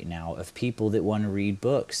market right now of people that want to read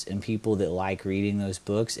books and people that like reading those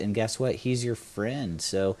books. And guess what? He's your friend.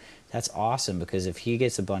 So that's awesome, because if he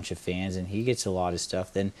gets a bunch of fans and he gets a lot of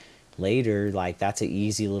stuff, then later, like, that's an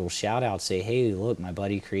easy little shout out. Say, hey, look, my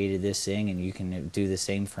buddy created this thing, and you can do the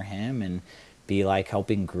same for him, and be like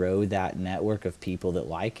helping grow that network of people that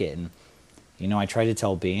like it. And I try to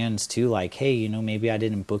tell bands too, like, hey, maybe I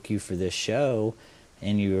didn't book you for this show,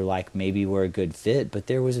 and you were like, maybe we're a good fit, but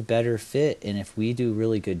there was a better fit. And if we do a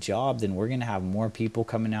really good job, then we're going to have more people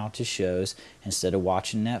coming out to shows instead of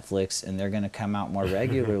watching Netflix, and they're going to come out more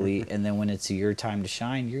regularly. And then when it's your time to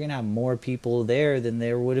shine, you're going to have more people there than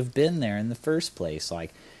there would have been there in the first place.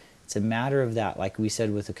 Like, it's a matter of that. Like we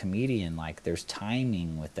said with a comedian, like, there's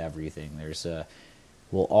timing with everything.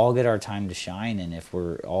 We'll all get our time to shine, and if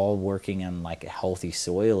we're all working on like a healthy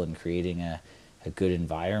soil and creating a good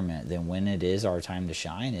environment, then when it is our time to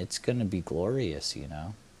shine, it's going to be glorious,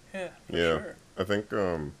 Yeah, Sure. I think,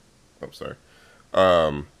 I'm sorry.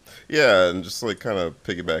 and just like kind of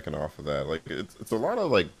piggybacking off of that, like it's a lot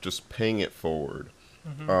of like just paying it forward,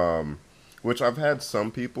 which I've had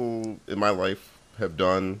some people in my life have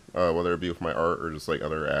done, whether it be with my art or just like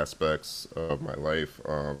other aspects of my life,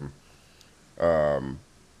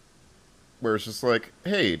 where it's just like,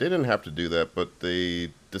 hey, they didn't have to do that, but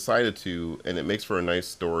they decided to, and it makes for a nice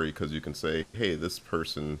story because you can say, hey, this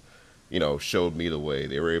person, showed me the way.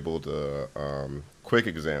 They were able to, quick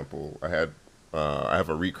example, I have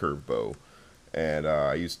a recurve bow, and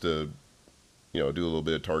I used to, do a little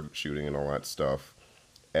bit of target shooting and all that stuff,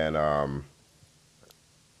 and I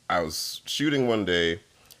was shooting one day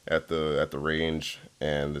at the range,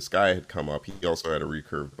 and this guy had come up. He also had a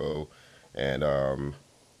recurve bow, and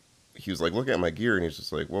he was like looking at my gear, and he's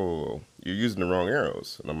just like, whoa, whoa, whoa, you're using the wrong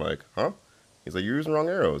arrows. And I'm like, huh? He's like, you're using the wrong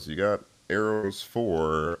arrows. You got arrows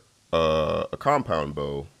for a compound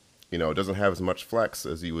bow. It doesn't have as much flex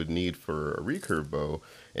as you would need for a recurve bow,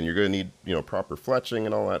 and you're going to need, proper fletching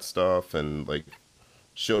and all that stuff. And like,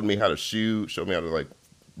 showed me how to shoot, showed me how to like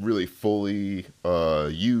really fully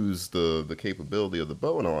use the capability of the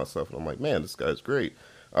bow and all that stuff. And I'm like, man, this guy's great.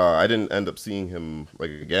 I didn't end up seeing him like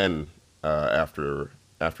again after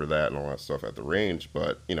that and all that stuff at the range,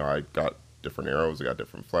 but I got different arrows, I got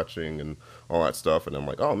different fletching and all that stuff, and I'm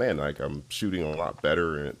like, oh man, like I'm shooting a lot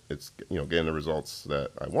better, and it's getting the results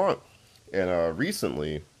that I want. And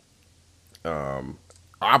recently,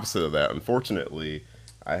 opposite of that, unfortunately,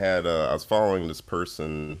 I was following this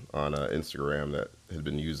person on Instagram that had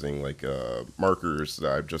been using like markers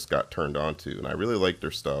that I've just got turned on to, and I really liked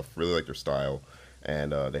their stuff, really liked their style.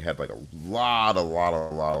 And they had like a lot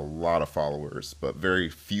of followers, but very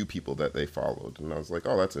few people that they followed. And I was like,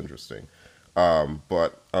 oh, that's interesting.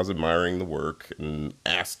 But I was admiring the work and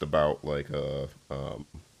asked about like a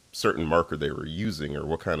certain marker they were using, or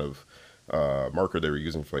what kind of marker they were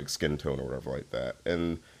using for like skin tone or whatever like that.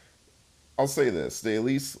 And I'll say this, they at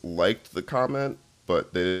least liked the comment,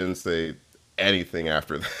 but they didn't say anything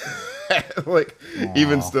after that. Like,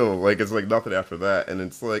 even still, like, it's like nothing after that. And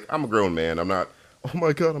it's like, I'm a grown man. I'm not, oh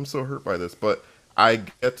my God, I'm so hurt by this. But I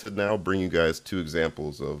get to now bring you guys two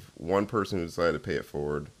examples of one person who decided to pay it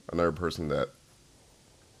forward, another person that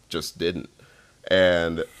just didn't.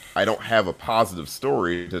 And I don't have a positive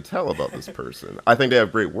story to tell about this person. I think they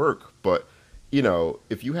have great work, but,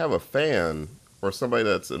 if you have a fan or somebody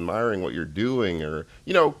that's admiring what you're doing, or,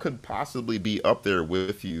 could possibly be up there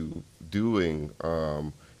with you doing,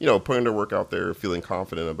 putting their work out there, feeling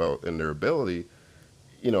confident about in their ability,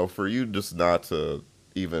 for you just not to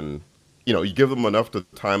even, you give them enough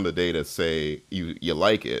time of the day to say you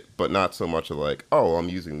like it, but not so much of like, oh, I'm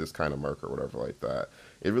using this kind of marker or whatever like that.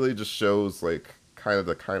 It really just shows like kind of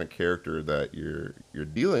the kind of character that you're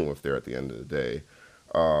dealing with there at the end of the day.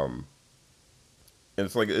 Um, and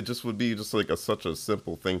it's like it just would be just like such a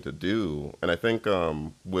simple thing to do. And I think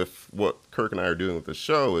with what Kirk and I are doing with the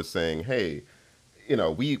show is saying, hey,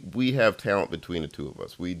 we have talent between the two of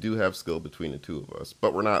us. We do have skill between the two of us,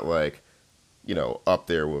 but we're not like, up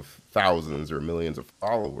there with thousands or millions of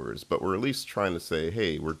followers. But we're at least trying to say,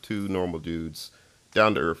 hey, we're two normal dudes,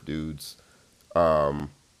 down to earth dudes.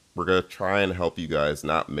 We're gonna try and help you guys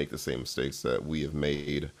not make the same mistakes that we have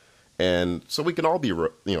made, and so we can all be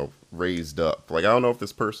raised up. Like, I don't know if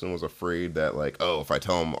this person was afraid that, like, oh, if I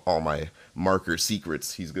tell him all my marker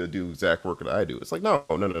secrets, he's gonna do exact work that I do. It's like, no,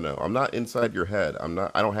 no, no, no. I'm not inside your head. I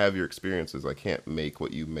don't have your experiences. I can't make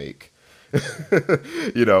what you make.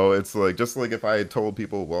 It's like, just like if I had told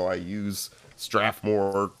people, well, I use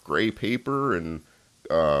Strathmore gray paper and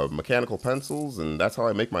mechanical pencils, and that's how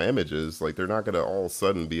I make my images. Like, they're not gonna all of a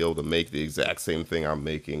sudden be able to make the exact same thing I'm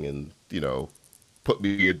making, and put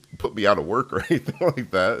me out of work or anything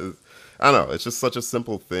like that. I don't know. It's just such a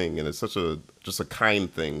simple thing, and it's such a just a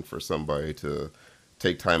kind thing for somebody to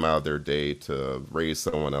take time out of their day to raise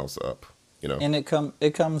someone else up. And it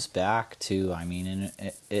comes back to, I mean,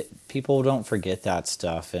 and people don't forget that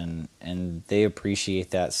stuff, and they appreciate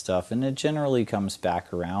that stuff, and it generally comes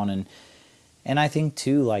back around. And I think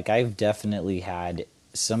too, like, I've definitely had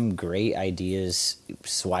some great ideas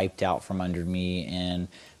swiped out from under me, and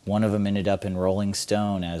one of them ended up in Rolling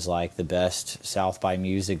Stone as like the best South by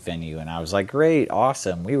music venue, and I was like, great,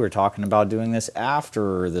 awesome. We were talking about doing this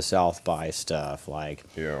after the South by stuff, like,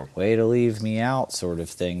 Yeah. way to leave me out sort of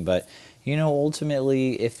thing. But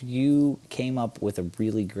ultimately, if you came up with a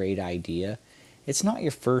really great idea, it's not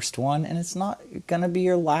your first one, and it's not gonna be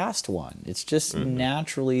your last one. It's just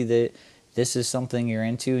naturally that this is something you're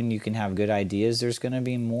into, and you can have good ideas. There's gonna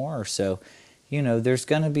be more. So there's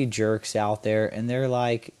going to be jerks out there, and they're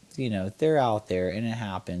like, they're out there, and it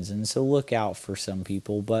happens. And so look out for some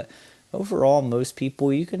people. But overall, most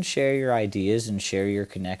people you can share your ideas and share your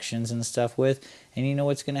connections and stuff with. And you know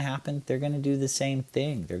what's going to happen? They're going to do the same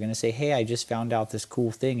thing. They're going to say, hey, I just found out this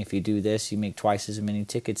cool thing. If you do this, you make twice as many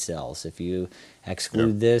ticket sales. If you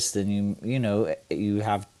exclude this, then you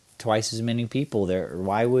have twice as many people there.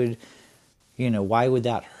 Why would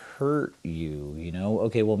that hurt you?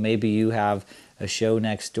 Okay, well, maybe you have a show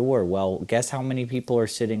next door. Well, guess how many people are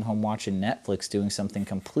sitting home watching Netflix doing something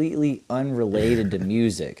completely unrelated to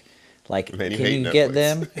music? Like, can you get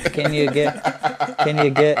them? Can you get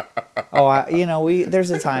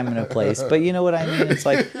there's a time and a place, but you know what I mean? It's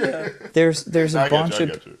like there's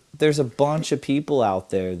a bunch of people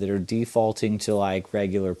out there that are defaulting to like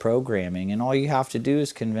regular programming, and all you have to do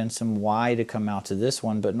is convince them why to come out to this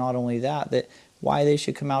one, but not only that why they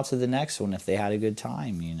should come out to the next one if they had a good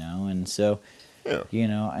time, and so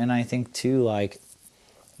and I think too, like,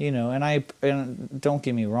 and don't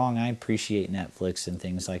get me wrong, I appreciate Netflix and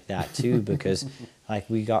things like that too, because like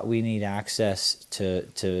we need access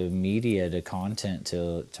to media, to content,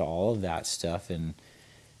 to all of that stuff, and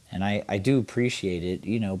I do appreciate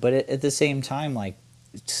it, but at the same time, like,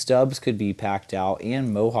 Stubbs could be packed out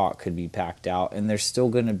and Mohawk could be packed out, and there's still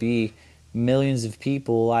going to be millions of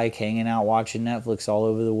people like hanging out watching Netflix all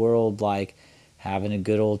over the world, like having a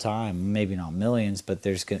good old time. Maybe not millions, but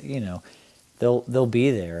there's gonna, they'll be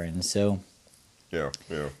there. And so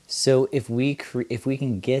so if we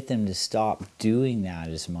can get them to stop doing that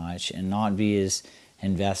as much and not be as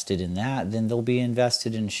invested in that, then they'll be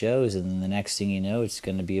invested in shows, and then the next thing you know, it's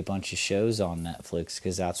going to be a bunch of shows on Netflix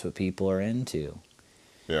because that's what people are into.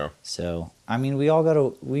 So I mean, we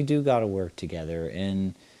do gotta work together,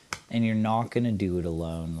 and you're not going to do it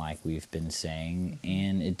alone, like we've been saying.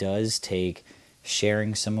 And it does take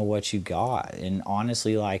sharing some of what you got. And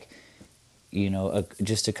honestly, like,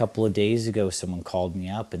 just a couple of days ago, someone called me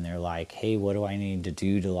up and they're like, hey, what do I need to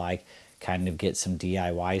do to like kind of get some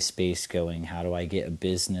DIY space going? How do I get a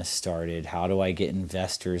business started? How do I get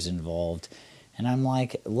investors involved? And I'm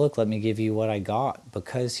like, look, let me give you what I got.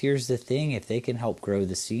 Because here's the thing, if they can help grow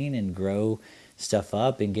the scene and grow stuff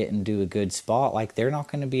up and get into a good spot, like, they're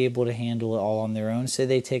not going to be able to handle it all on their own. Say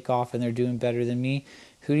they take off and they're doing better than me,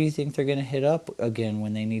 who do you think they're going to hit up again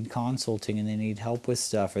when they need consulting and they need help with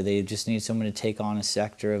stuff, or they just need someone to take on a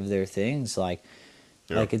sector of their things? Like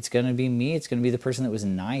it's going to be me. It's going to be the person that was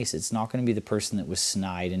nice. It's not going to be the person that was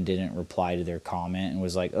snide and didn't reply to their comment and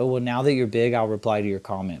was like, oh, well, now that you're big, I'll reply to your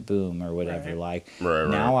comment, boom, or whatever.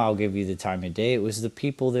 Now I'll give you the time of day. It was the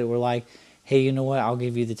people that were like, hey, you know what, I'll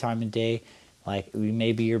give you the time of day. Like,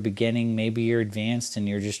 maybe you're beginning, maybe you're advanced, and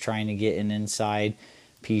you're just trying to get an inside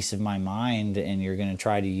piece of my mind, and you're going to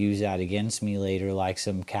try to use that against me later like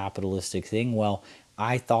some capitalistic thing. Well,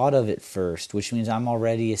 I thought of it first, which means I'm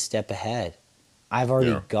already a step ahead. I've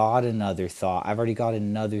already Yeah. got another thought. I've already got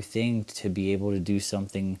another thing to be able to do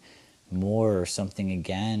something more or something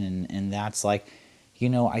again. And that's like,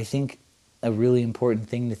 I think a really important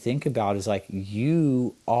thing to think about is like,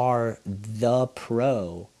 you are the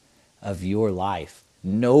pro of your life.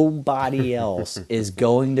 Nobody else is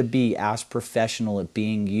going to be as professional at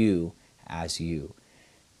being you as you.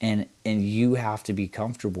 And you have to be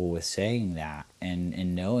comfortable with saying that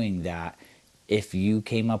and knowing that if you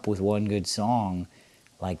came up with one good song,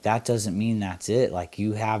 like that doesn't mean that's it. Like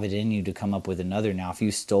you have it in you to come up with another. Now if you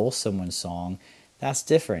stole someone's song, that's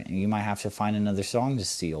different. And you might have to find another song to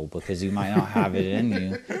steal because you might not have it in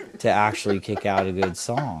you to actually kick out a good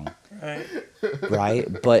song. Right.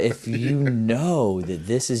 Right? But if you know that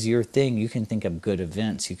this is your thing, you can think of good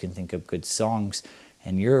events, you can think of good songs,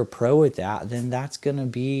 and you're a pro at that, then that's going to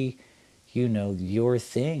be, your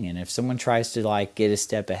thing. And if someone tries to like get a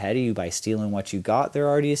step ahead of you by stealing what you got, they're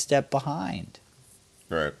already a step behind.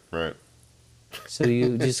 Right. Right. So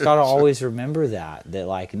you just got to always remember that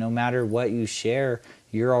like no matter what you share,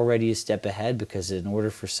 you're already a step ahead, because in order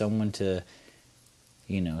for someone to,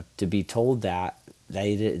 to be told that,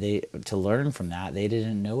 they to learn from that, they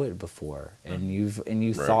didn't know it before. And you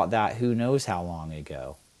Right. thought that who knows how long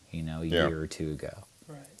ago, a Yeah. year or two ago.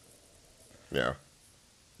 Right. Yeah.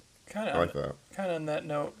 Kind I like of. that. Kind of on that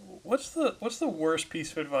note, what's the worst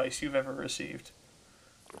piece of advice you've ever received?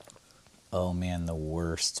 Oh man, the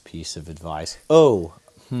worst piece of advice. Oh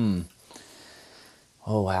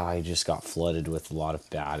wow, I just got flooded with a lot of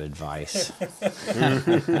bad advice.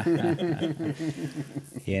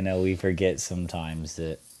 We forget sometimes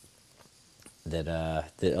that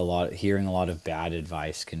hearing a lot of bad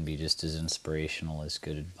advice can be just as inspirational as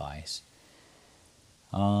good advice.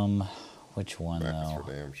 Which one That's though?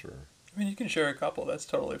 for damn sure. I mean, you can share a couple. That's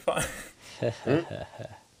totally fine.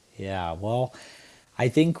 Yeah, well, I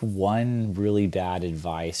think one really bad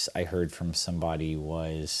advice I heard from somebody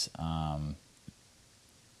was,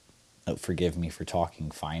 forgive me for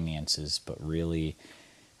talking finances, but really,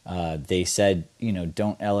 they said,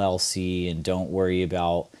 don't LLC and don't worry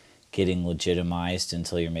about getting legitimized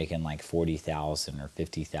until you're making like 40,000 or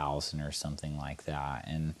 50,000 or something like that.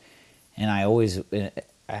 And I always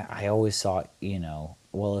thought,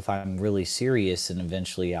 well, if I'm really serious, then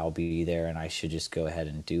eventually I'll be there, and I should just go ahead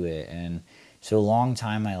and do it. And so a long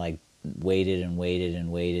time I like waited and waited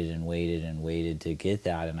and waited and waited and waited to get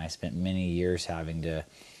that, and I spent many years having to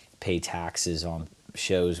pay taxes on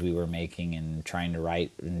shows we were making and trying to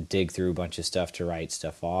write and dig through a bunch of stuff to write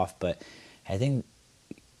stuff off. But I think,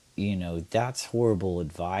 that's horrible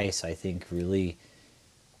advice. I think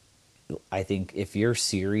if you're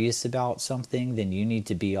serious about something, then you need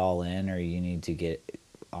to be all in, or you need to get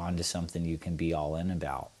onto something you can be all in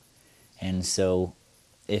about. And so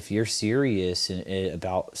if you're serious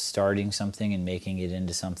about starting something and making it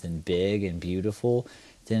into something big and beautiful,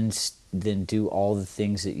 then do all the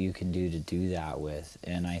things that you can do to do that with.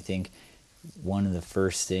 And I think one of the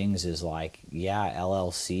first things is like, yeah,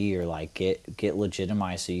 LLC, or like get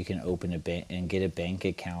legitimized so you can open a bank and get a bank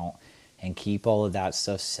account and keep all of that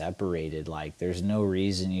stuff separated. Like there's no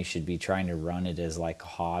reason you should be trying to run it as like a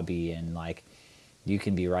hobby, and like you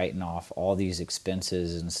can be writing off all these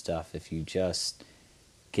expenses and stuff if you just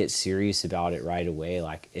get serious about it right away.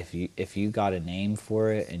 Like if you got a name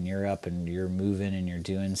for it and you're up and you're moving and you're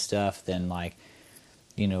doing stuff, then like,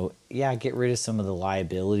 yeah, get rid of some of the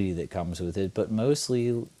liability that comes with it, but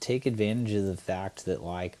mostly take advantage of the fact that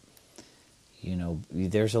like,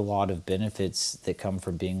 there's a lot of benefits that come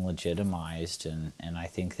from being legitimized, and I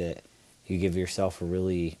think that you give yourself a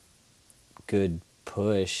really good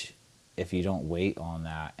push if you don't wait on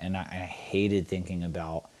that. And I hated thinking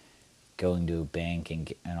about going to a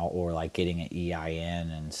bank or like getting an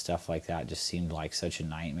EIN and stuff like that. Just seemed like such a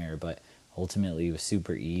nightmare, but ultimately it was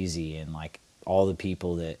super easy. And like all the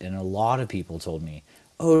people and a lot of people told me,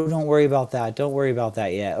 oh, don't worry about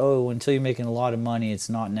that yet. Oh, until you're making a lot of money, it's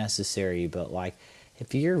not necessary. But like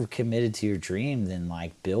if you're committed to your dream, then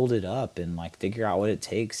like build it up and like figure out what it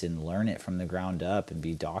takes and learn it from the ground up and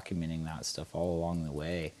be documenting that stuff all along the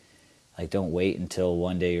way. Like don't wait until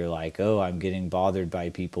one day you're like, oh, I'm getting bothered by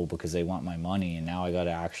people because they want my money and now I got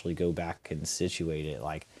to actually go back and situate it.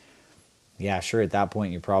 Like, yeah, sure, at that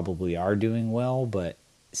point you probably are doing well, but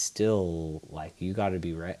still, like, you got to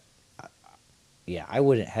be right. Yeah, I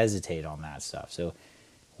wouldn't hesitate on that stuff. So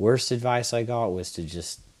worst advice I got was to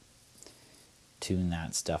just tune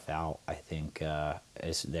that stuff out. I think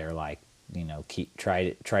they're like,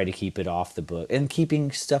 try to keep it off the book. And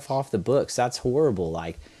keeping stuff off the books, that's horrible.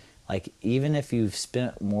 Like like even if you've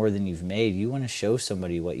spent more than you've made, you want to show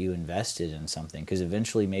somebody what you invested in something, because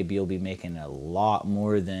eventually maybe you'll be making a lot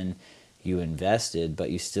more than you invested,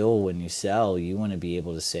 but you still, when you sell, you want to be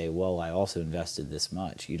able to say, well, I also invested this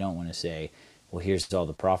much. You don't want to say, well, here's all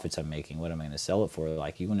the profits I'm making, what am I going to sell it for?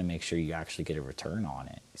 Like, you want to make sure you actually get a return on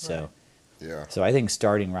it. So Yeah. so I think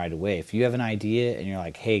starting right away, if you have an idea and you're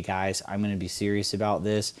like, hey guys, I'm going to be serious about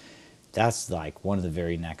this, that's like one of the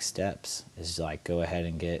very next steps, is like go ahead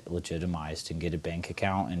and get legitimized and get a bank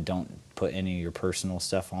account, and don't put any of your personal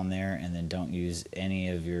stuff on there, and then don't use any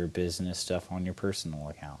of your business stuff on your personal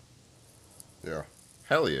account. Yeah.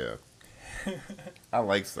 Hell yeah. I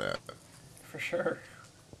likes that. For sure.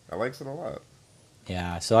 I likes it a lot.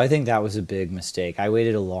 Yeah, so I think that was a big mistake. I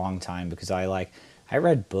waited a long time because I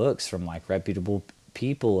read books from like reputable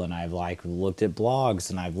people, and I've like looked at blogs,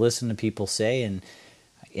 and I've listened to people say,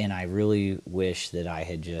 and I really wish that I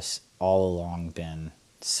had just all along been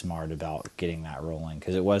smart about getting that rolling,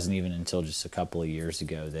 because it wasn't even until just a couple of years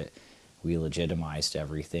ago that we legitimized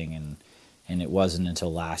everything, and it wasn't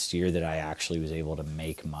until last year that I actually was able to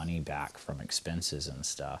make money back from expenses and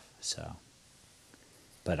stuff. So,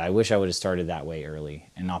 but I wish I would have started that way early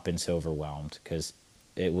and not been so overwhelmed, because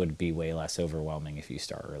it would be way less overwhelming if you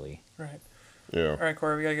start early. Right. Yeah. All right,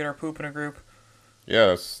 Corey, we gotta get our poop in a group.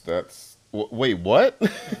 Yes, wait, what?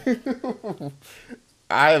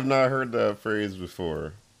 I have not heard that phrase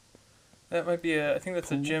before. That might be I think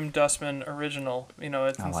that's a Jim Dussman original. You know,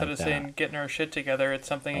 it's I instead like of that. saying getting our shit together, it's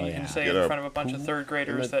something Oh, you can yeah. say Get in our front of a bunch of poop third in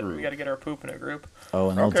graders a that group. we gotta get our poop in a group. Oh,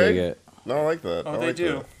 and they'll Okay. dig it. No, I like that. Oh, I they like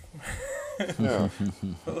do. That. Yeah.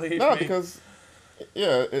 Believe No, me. because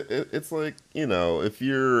yeah, it's like, you know, if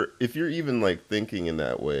you're even like thinking in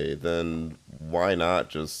that way, then why not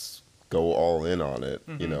just go all in on it,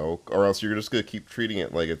 you know? Or else you're just gonna keep treating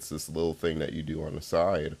it like it's this little thing that you do on the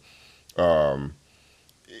side.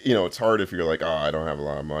 You know, it's hard if you're like, oh, I don't have a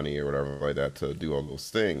lot of money or whatever like that to do all those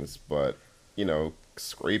things, but you know,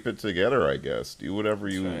 scrape it together, I guess. Do whatever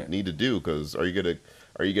you That's right. need to do, because are you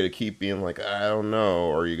gonna keep being like, I don't know,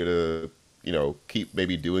 or are you gonna, you know, keep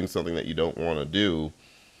maybe doing something that you don't want to do,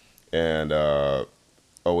 and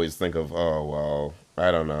always think of, oh well,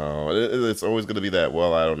 I don't know. It's always gonna be that,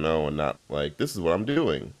 well, I don't know, and not like, this is what I'm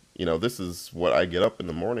doing. You know, this is what I get up in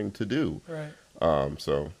the morning to do. Right.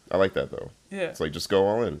 So I like that though. Yeah. It's like, just go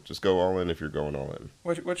all in. Just go all in if you're going all in.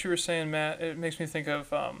 What you were saying, Matt, it makes me think of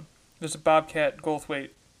there's a Bobcat Goldthwait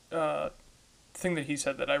thing that he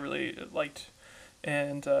said that I really liked,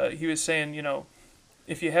 and he was saying, you know,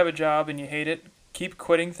 if you have a job and you hate it, keep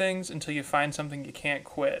quitting things until you find something you can't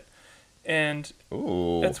quit. And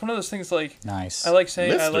Ooh. it's one of those things like Nice. I like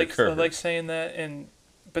saying I Mr. like saying that,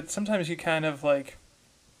 but sometimes you kind of like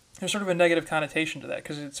there's sort of a negative connotation to that,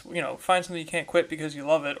 because it's, you know, find something you can't quit because you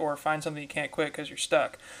love it, or find something you can't quit because you're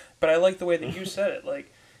stuck. But I like the way that you said it.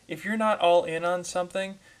 Like, if you're not all in on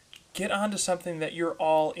something, get onto something that you're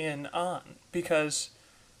all in on, because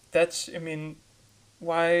that's, I mean,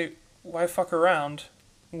 why fuck around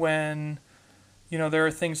when, you know, there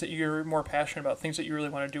are things that you're more passionate about, things that you really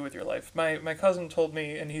want to do with your life. My cousin told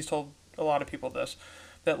me, and he's told a lot of people this,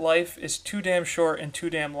 that life is too damn short and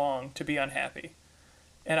too damn long to be unhappy.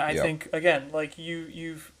 And I Yep. think, again, like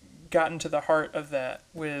you've gotten to the heart of that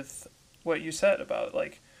with what you said about,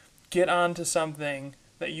 like, get on to something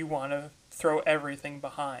that you want to throw everything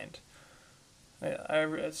behind. I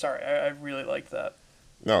really liked that.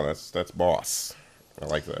 No, that's boss. I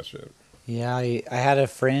like that shit. Yeah, I had a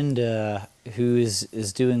friend who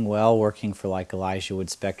is doing well working for like Elijah Wood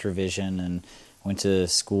Spectrovision, and went to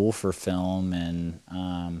school for film,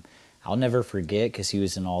 and I'll never forget, because he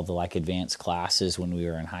was in all the like advanced classes when we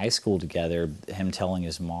were in high school together, him telling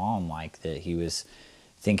his mom like that he was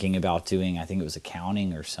thinking about doing, I think it was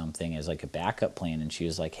accounting or something, as like a backup plan, and she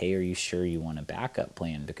was like, hey, are you sure you want a backup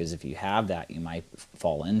plan? Because if you have that, you might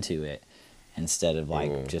fall into it, instead of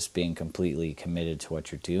like just being completely committed to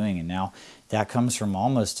what you're doing. And now that comes from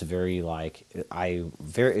almost a very like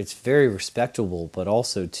it's very respectable, but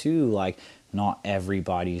also too like not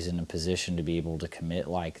everybody's in a position to be able to commit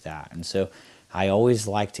like that. And so I always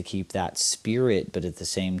like to keep that spirit, but at the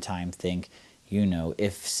same time think, you know,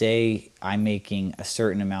 if say I'm making a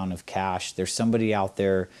certain amount of cash, there's somebody out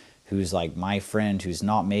there who's like my friend who's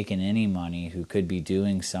not making any money, who could be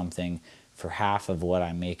doing something for half of what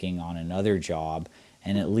I'm making on another job,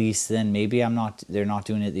 and at least then maybe they're not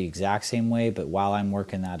doing it the exact same way, but while I'm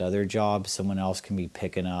working that other job, someone else can be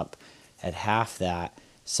picking up at half that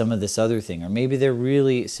some of this other thing. Or maybe they're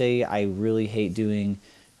really, say I really hate doing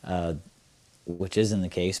which isn't the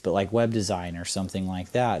case, but like web design or something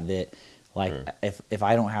like that Like if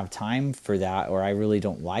I don't have time for that, or I really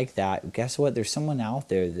don't like that, guess what? There's someone out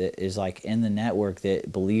there that is like in the network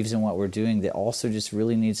that believes in what we're doing, that also just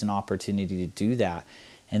really needs an opportunity to do that.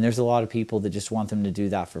 And there's a lot of people that just want them to do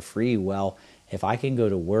that for free. Well, if I can go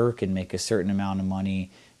to work and make a certain amount of money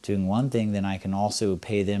doing one thing, then I can also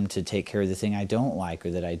pay them to take care of the thing I don't like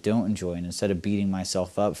or that I don't enjoy. And instead of beating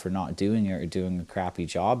myself up for not doing it or doing a crappy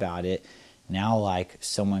job at it, now like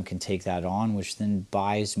someone can take that on, which then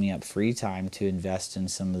buys me up free time to invest in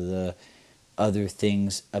some of the other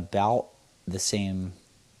things about the same,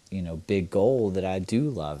 big goal that I do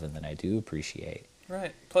love and that I do appreciate.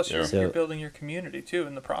 Right. Plus, you're building your community too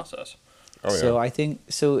in the process. Oh, yeah. So I think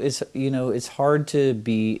it's it's hard to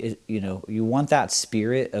be, you want that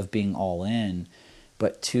spirit of being all in,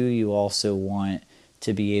 but two, you also want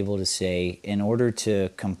to be able to say, in order to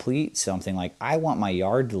complete something, like I want my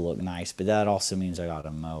yard to look nice, but that also means I got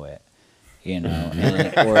to mow it,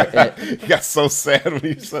 It got so sad when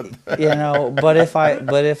you said that.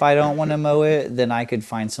 But if I don't want to mow it, then I could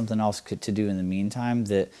find something else to do in the meantime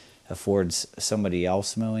that affords somebody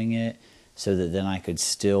else mowing it, so that then I could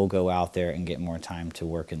still go out there and get more time to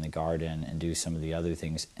work in the garden and do some of the other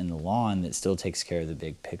things in the lawn that still takes care of the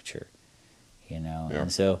big picture, Yeah.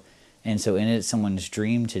 And so in it, someone's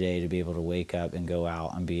dream today to be able to wake up and go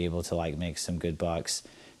out and be able to like make some good bucks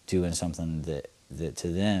doing something that to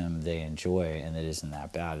them they enjoy and that isn't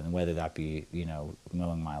that bad. And whether that be,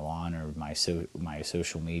 mowing my lawn or my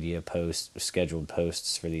social media posts, scheduled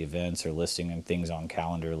posts for the events, or listing things on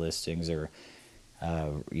calendar listings, or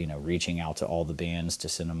reaching out to all the bands to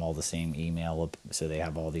send them all the same email so they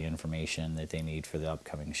have all the information that they need for the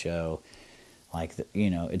upcoming show. Like,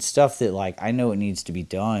 it's stuff that, like, I know it needs to be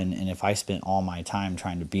done, and if I spent all my time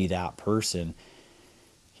trying to be that person,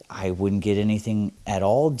 I wouldn't get anything at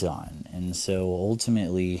all done. And so,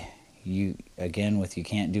 ultimately, you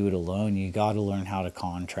can't do it alone. You got to learn how to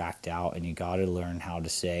contract out, and you got to learn how to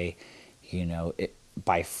say,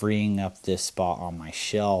 by freeing up this spot on my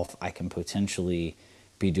shelf, I can potentially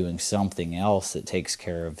be doing something else that takes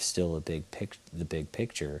care of still the big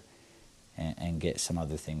picture, and get some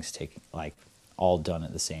other things all done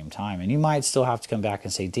at the same time. And you might still have to come back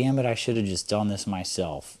and say, damn it, I should have just done this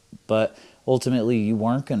myself. But ultimately, you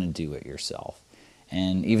weren't going to do it yourself.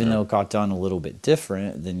 And even though it got done a little bit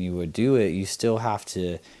different than you would do it, you still have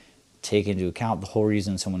to take into account the whole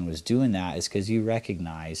reason someone was doing that is because you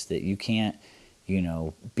recognize that you can't,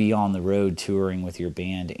 be on the road touring with your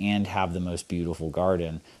band and have the most beautiful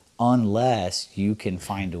garden unless you can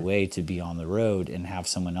find a way to be on the road and have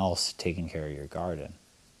someone else taking care of your garden.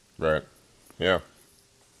 Right. Yeah.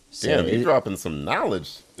 Damn, you're dropping some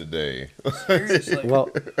knowledge today. Seriously. Well,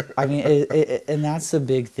 I mean, and that's the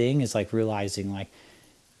big thing is like realizing like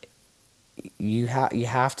you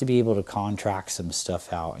have to be able to contract some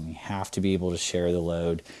stuff out, and you have to be able to share the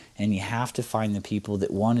load, and you have to find the people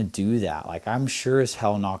that want to do that. Like, I'm sure as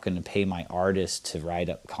hell not going to pay my artist to write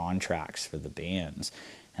up contracts for the bands.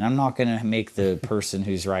 And I'm not going to make the person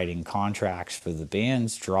who's writing contracts for the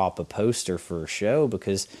bands drop a poster for a show,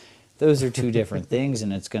 because those are two different things,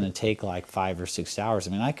 and it's going to take like 5 or 6 hours.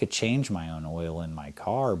 I mean, I could change my own oil in my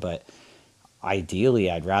car, but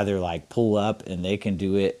ideally I'd rather like pull up and they can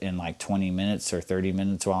do it in like 20 minutes or 30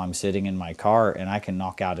 minutes while I'm sitting in my car, and I can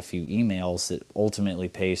knock out a few emails that ultimately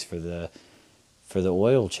pays for the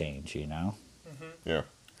oil change, Mm-hmm. Yeah.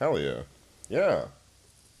 Hell yeah. Yeah.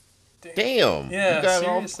 Damn. Yeah, you got seriously. it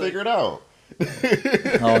all figured out.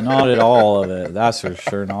 Oh, not at all of it. That's for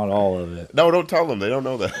sure. Not all of it. No, don't tell them. They don't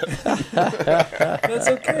know that. That's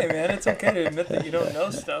okay, man. It's okay to admit that you don't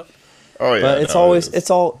know stuff. Oh yeah. But it's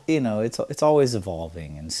always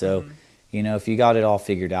evolving. And so, if you got it all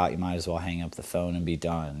figured out, you might as well hang up the phone and be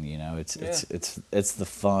done. It's the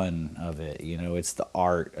fun of it. It's the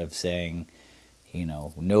art of saying,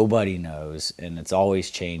 nobody knows, and it's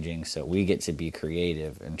always changing, so we get to be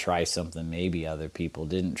creative and try something maybe other people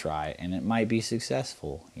didn't try, and it might be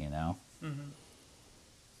successful, Mm-hmm.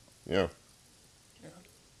 Yeah.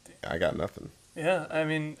 I got nothing. Yeah, I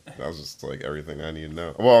mean, that was just like everything I need to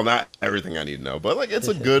know. Well, not everything I need to know, but like it's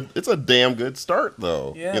a damn good start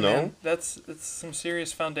though. Yeah, man, that's some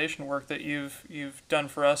serious foundation work that you've done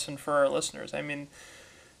for us and for our listeners. I mean,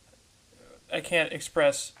 I can't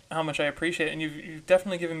express how much I appreciate it, and you've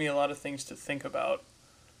definitely given me a lot of things to think about.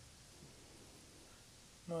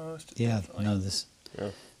 Most definitely.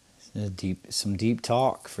 Some deep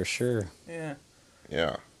talk for sure. Yeah.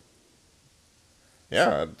 Yeah.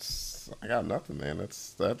 I got nothing, man.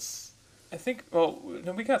 That's. I think. Well,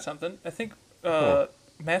 no, we got something. I think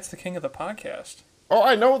Matt's the king of the podcast. Oh,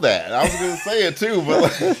 I know that. I was going to say it too,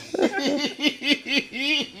 but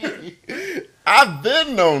I've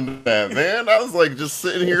been known that, man. I was like just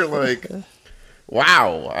sitting here like,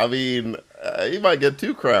 wow. I mean, you might get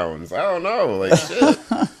 2 crowns. I don't know. Like, shit.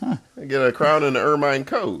 Get a crown and an ermine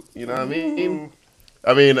coat. You know what I mean?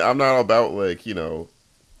 I mean, I'm not about, like, you know,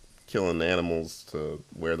 killing animals to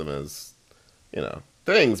wear them as, you know,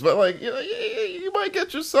 things. But, like, you know, you might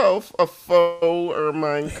get yourself a faux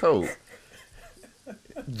ermine coat.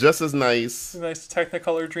 Just as nice. A nice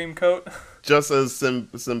Technicolor dream coat. Just as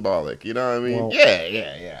symbolic. You know what I mean? Well,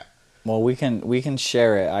 yeah. Well, we can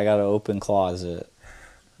share it. I got an open closet.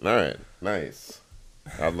 All right. Nice.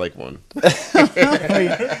 I'd like one.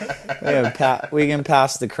 We can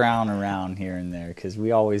pass the crown around here and there because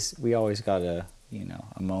we always got a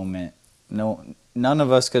moment. No, none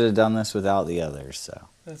of us could have done this without the others. So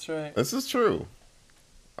that's right. This is true.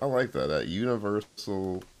 I like that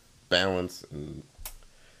universal balance. And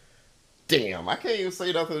damn, I can't even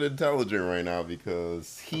say nothing intelligent right now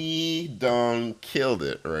because he done killed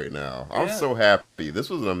it right now. I'm so happy. This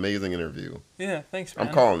was an amazing interview. Yeah, thanks, man.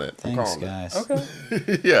 I'm calling it. Thanks, guys. Okay.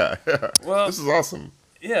 Yeah. Well, this is awesome.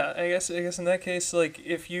 Yeah, I guess in that case, like,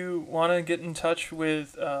 if you want to get in touch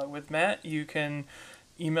with Matt, you can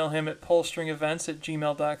email him at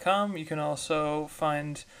pullstringevents@gmail.com. You can also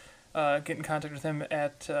get in contact with him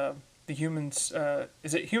at the Humans.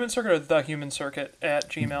 Is it Human Circuit or the Human Circuit at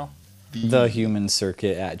Gmail?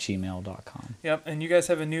 thehumancircuit@gmail.com. Yep, and you guys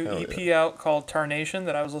have a new EP out called Tarnation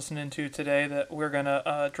that I was listening to today that we're going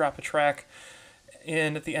to drop a track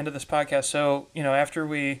in at the end of this podcast. So, you know, after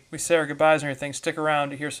we say our goodbyes and everything, stick around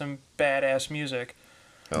to hear some badass music.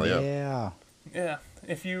 Hell yeah. Yeah.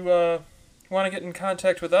 If you want to get in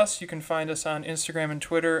contact with us, you can find us on Instagram and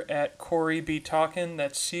Twitter at Corey B. Talkin.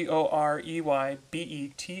 That's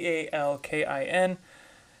CoreyBetalkin.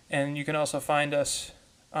 And you can also find us...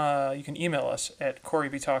 you can email us at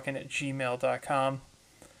coreybtalkin@gmail.com.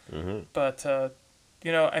 Mm-hmm. But,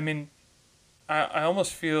 you know, I mean, I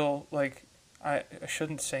almost feel like I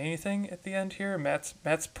shouldn't say anything at the end here. Matt's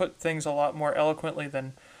put things a lot more eloquently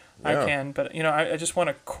than I can. But, you know, I just want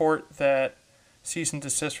to court that cease and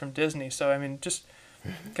desist from Disney. So, I mean, just,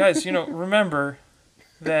 guys, you know, remember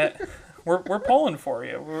that we're pulling for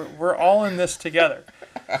you. We're all in this together.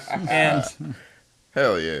 And...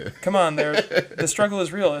 Hell yeah. Come on, the struggle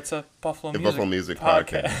is real. It's a Buffalo Music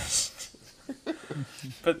podcast.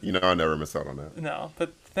 But you know, I'll never miss out on that. No,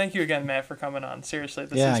 but thank you again, Matt, for coming on. Seriously,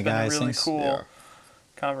 this has been guys, a really cool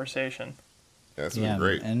conversation. Yeah, it's been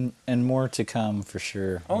great. And more to come for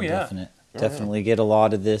sure. Oh, yeah. Definitely get a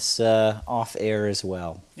lot of this off air as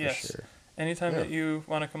well. Yes. For sure. Anytime that you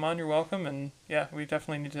want to come on, you're welcome. And yeah, we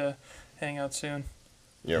definitely need to hang out soon.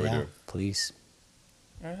 Yeah, we do. Please.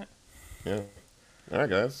 All right. Yeah. All right,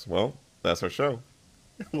 guys. Well, that's our show.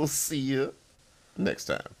 We'll see you next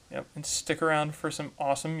time. Yep. And stick around for some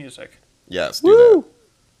awesome music. Yes, do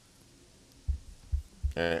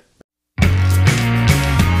that. All right.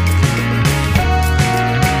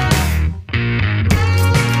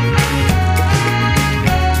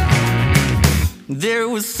 There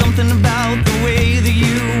was something about the way that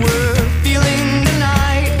you were feeling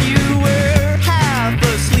tonight. You were half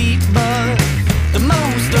asleep, but the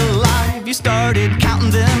most alive. You started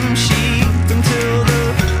counting them sheep until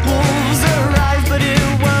the wolves arrived. But it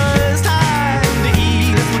was time to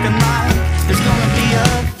eat. It's looking like there's gonna be a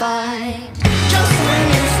fight. Just when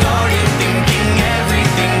you started thinking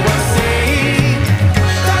everything was safe,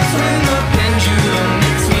 that's when the pendulum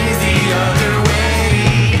swings the other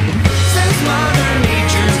way. Since Mother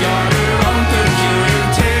Nature's got her own peculiar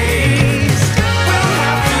taste, we'll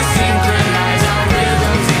have to synchronize our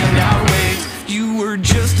rhythms and our ways. You were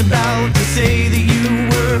just about to say that you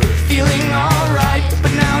were feeling alright,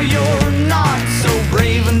 but now you're not so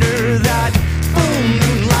brave under that full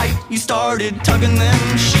moonlight. You started tugging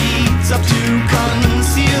them sheets up to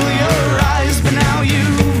conceal your eyes, but now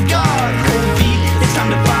you've got cold feet. It's time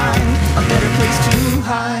to find a better place to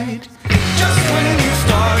hide. Just when you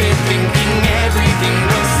started thinking everything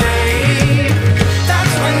was safe,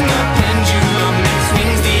 that's when the pendulum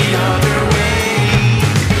swings the other way.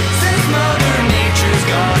 Since Mother Nature's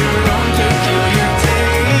got her own peculiar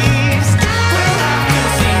taste, we'll have to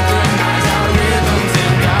synchronize our rhythms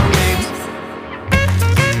and our waves.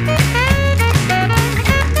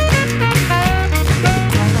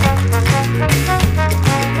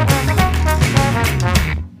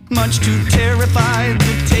 Much too terrified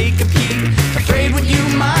to take a peek, afraid what you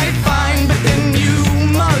might find, but then you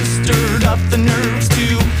mustered up the nerves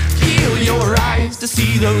to heal your eyes, to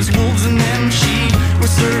see those wolves and them sheep were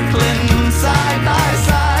circling side by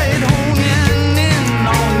side, honing in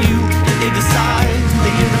on you. Did they decide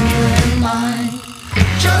they give them you and mine?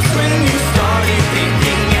 Just when you started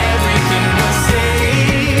thinking everything was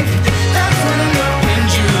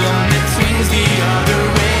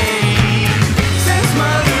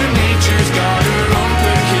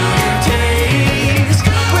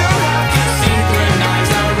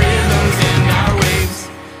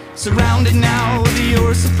Surrounded now to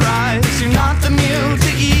your surprise. You're not the meal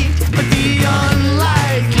to eat, but the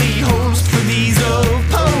unlikely host for these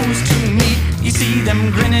opposed to meet. You see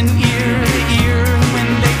them grinning ear to ear, and when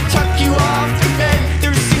they tuck you off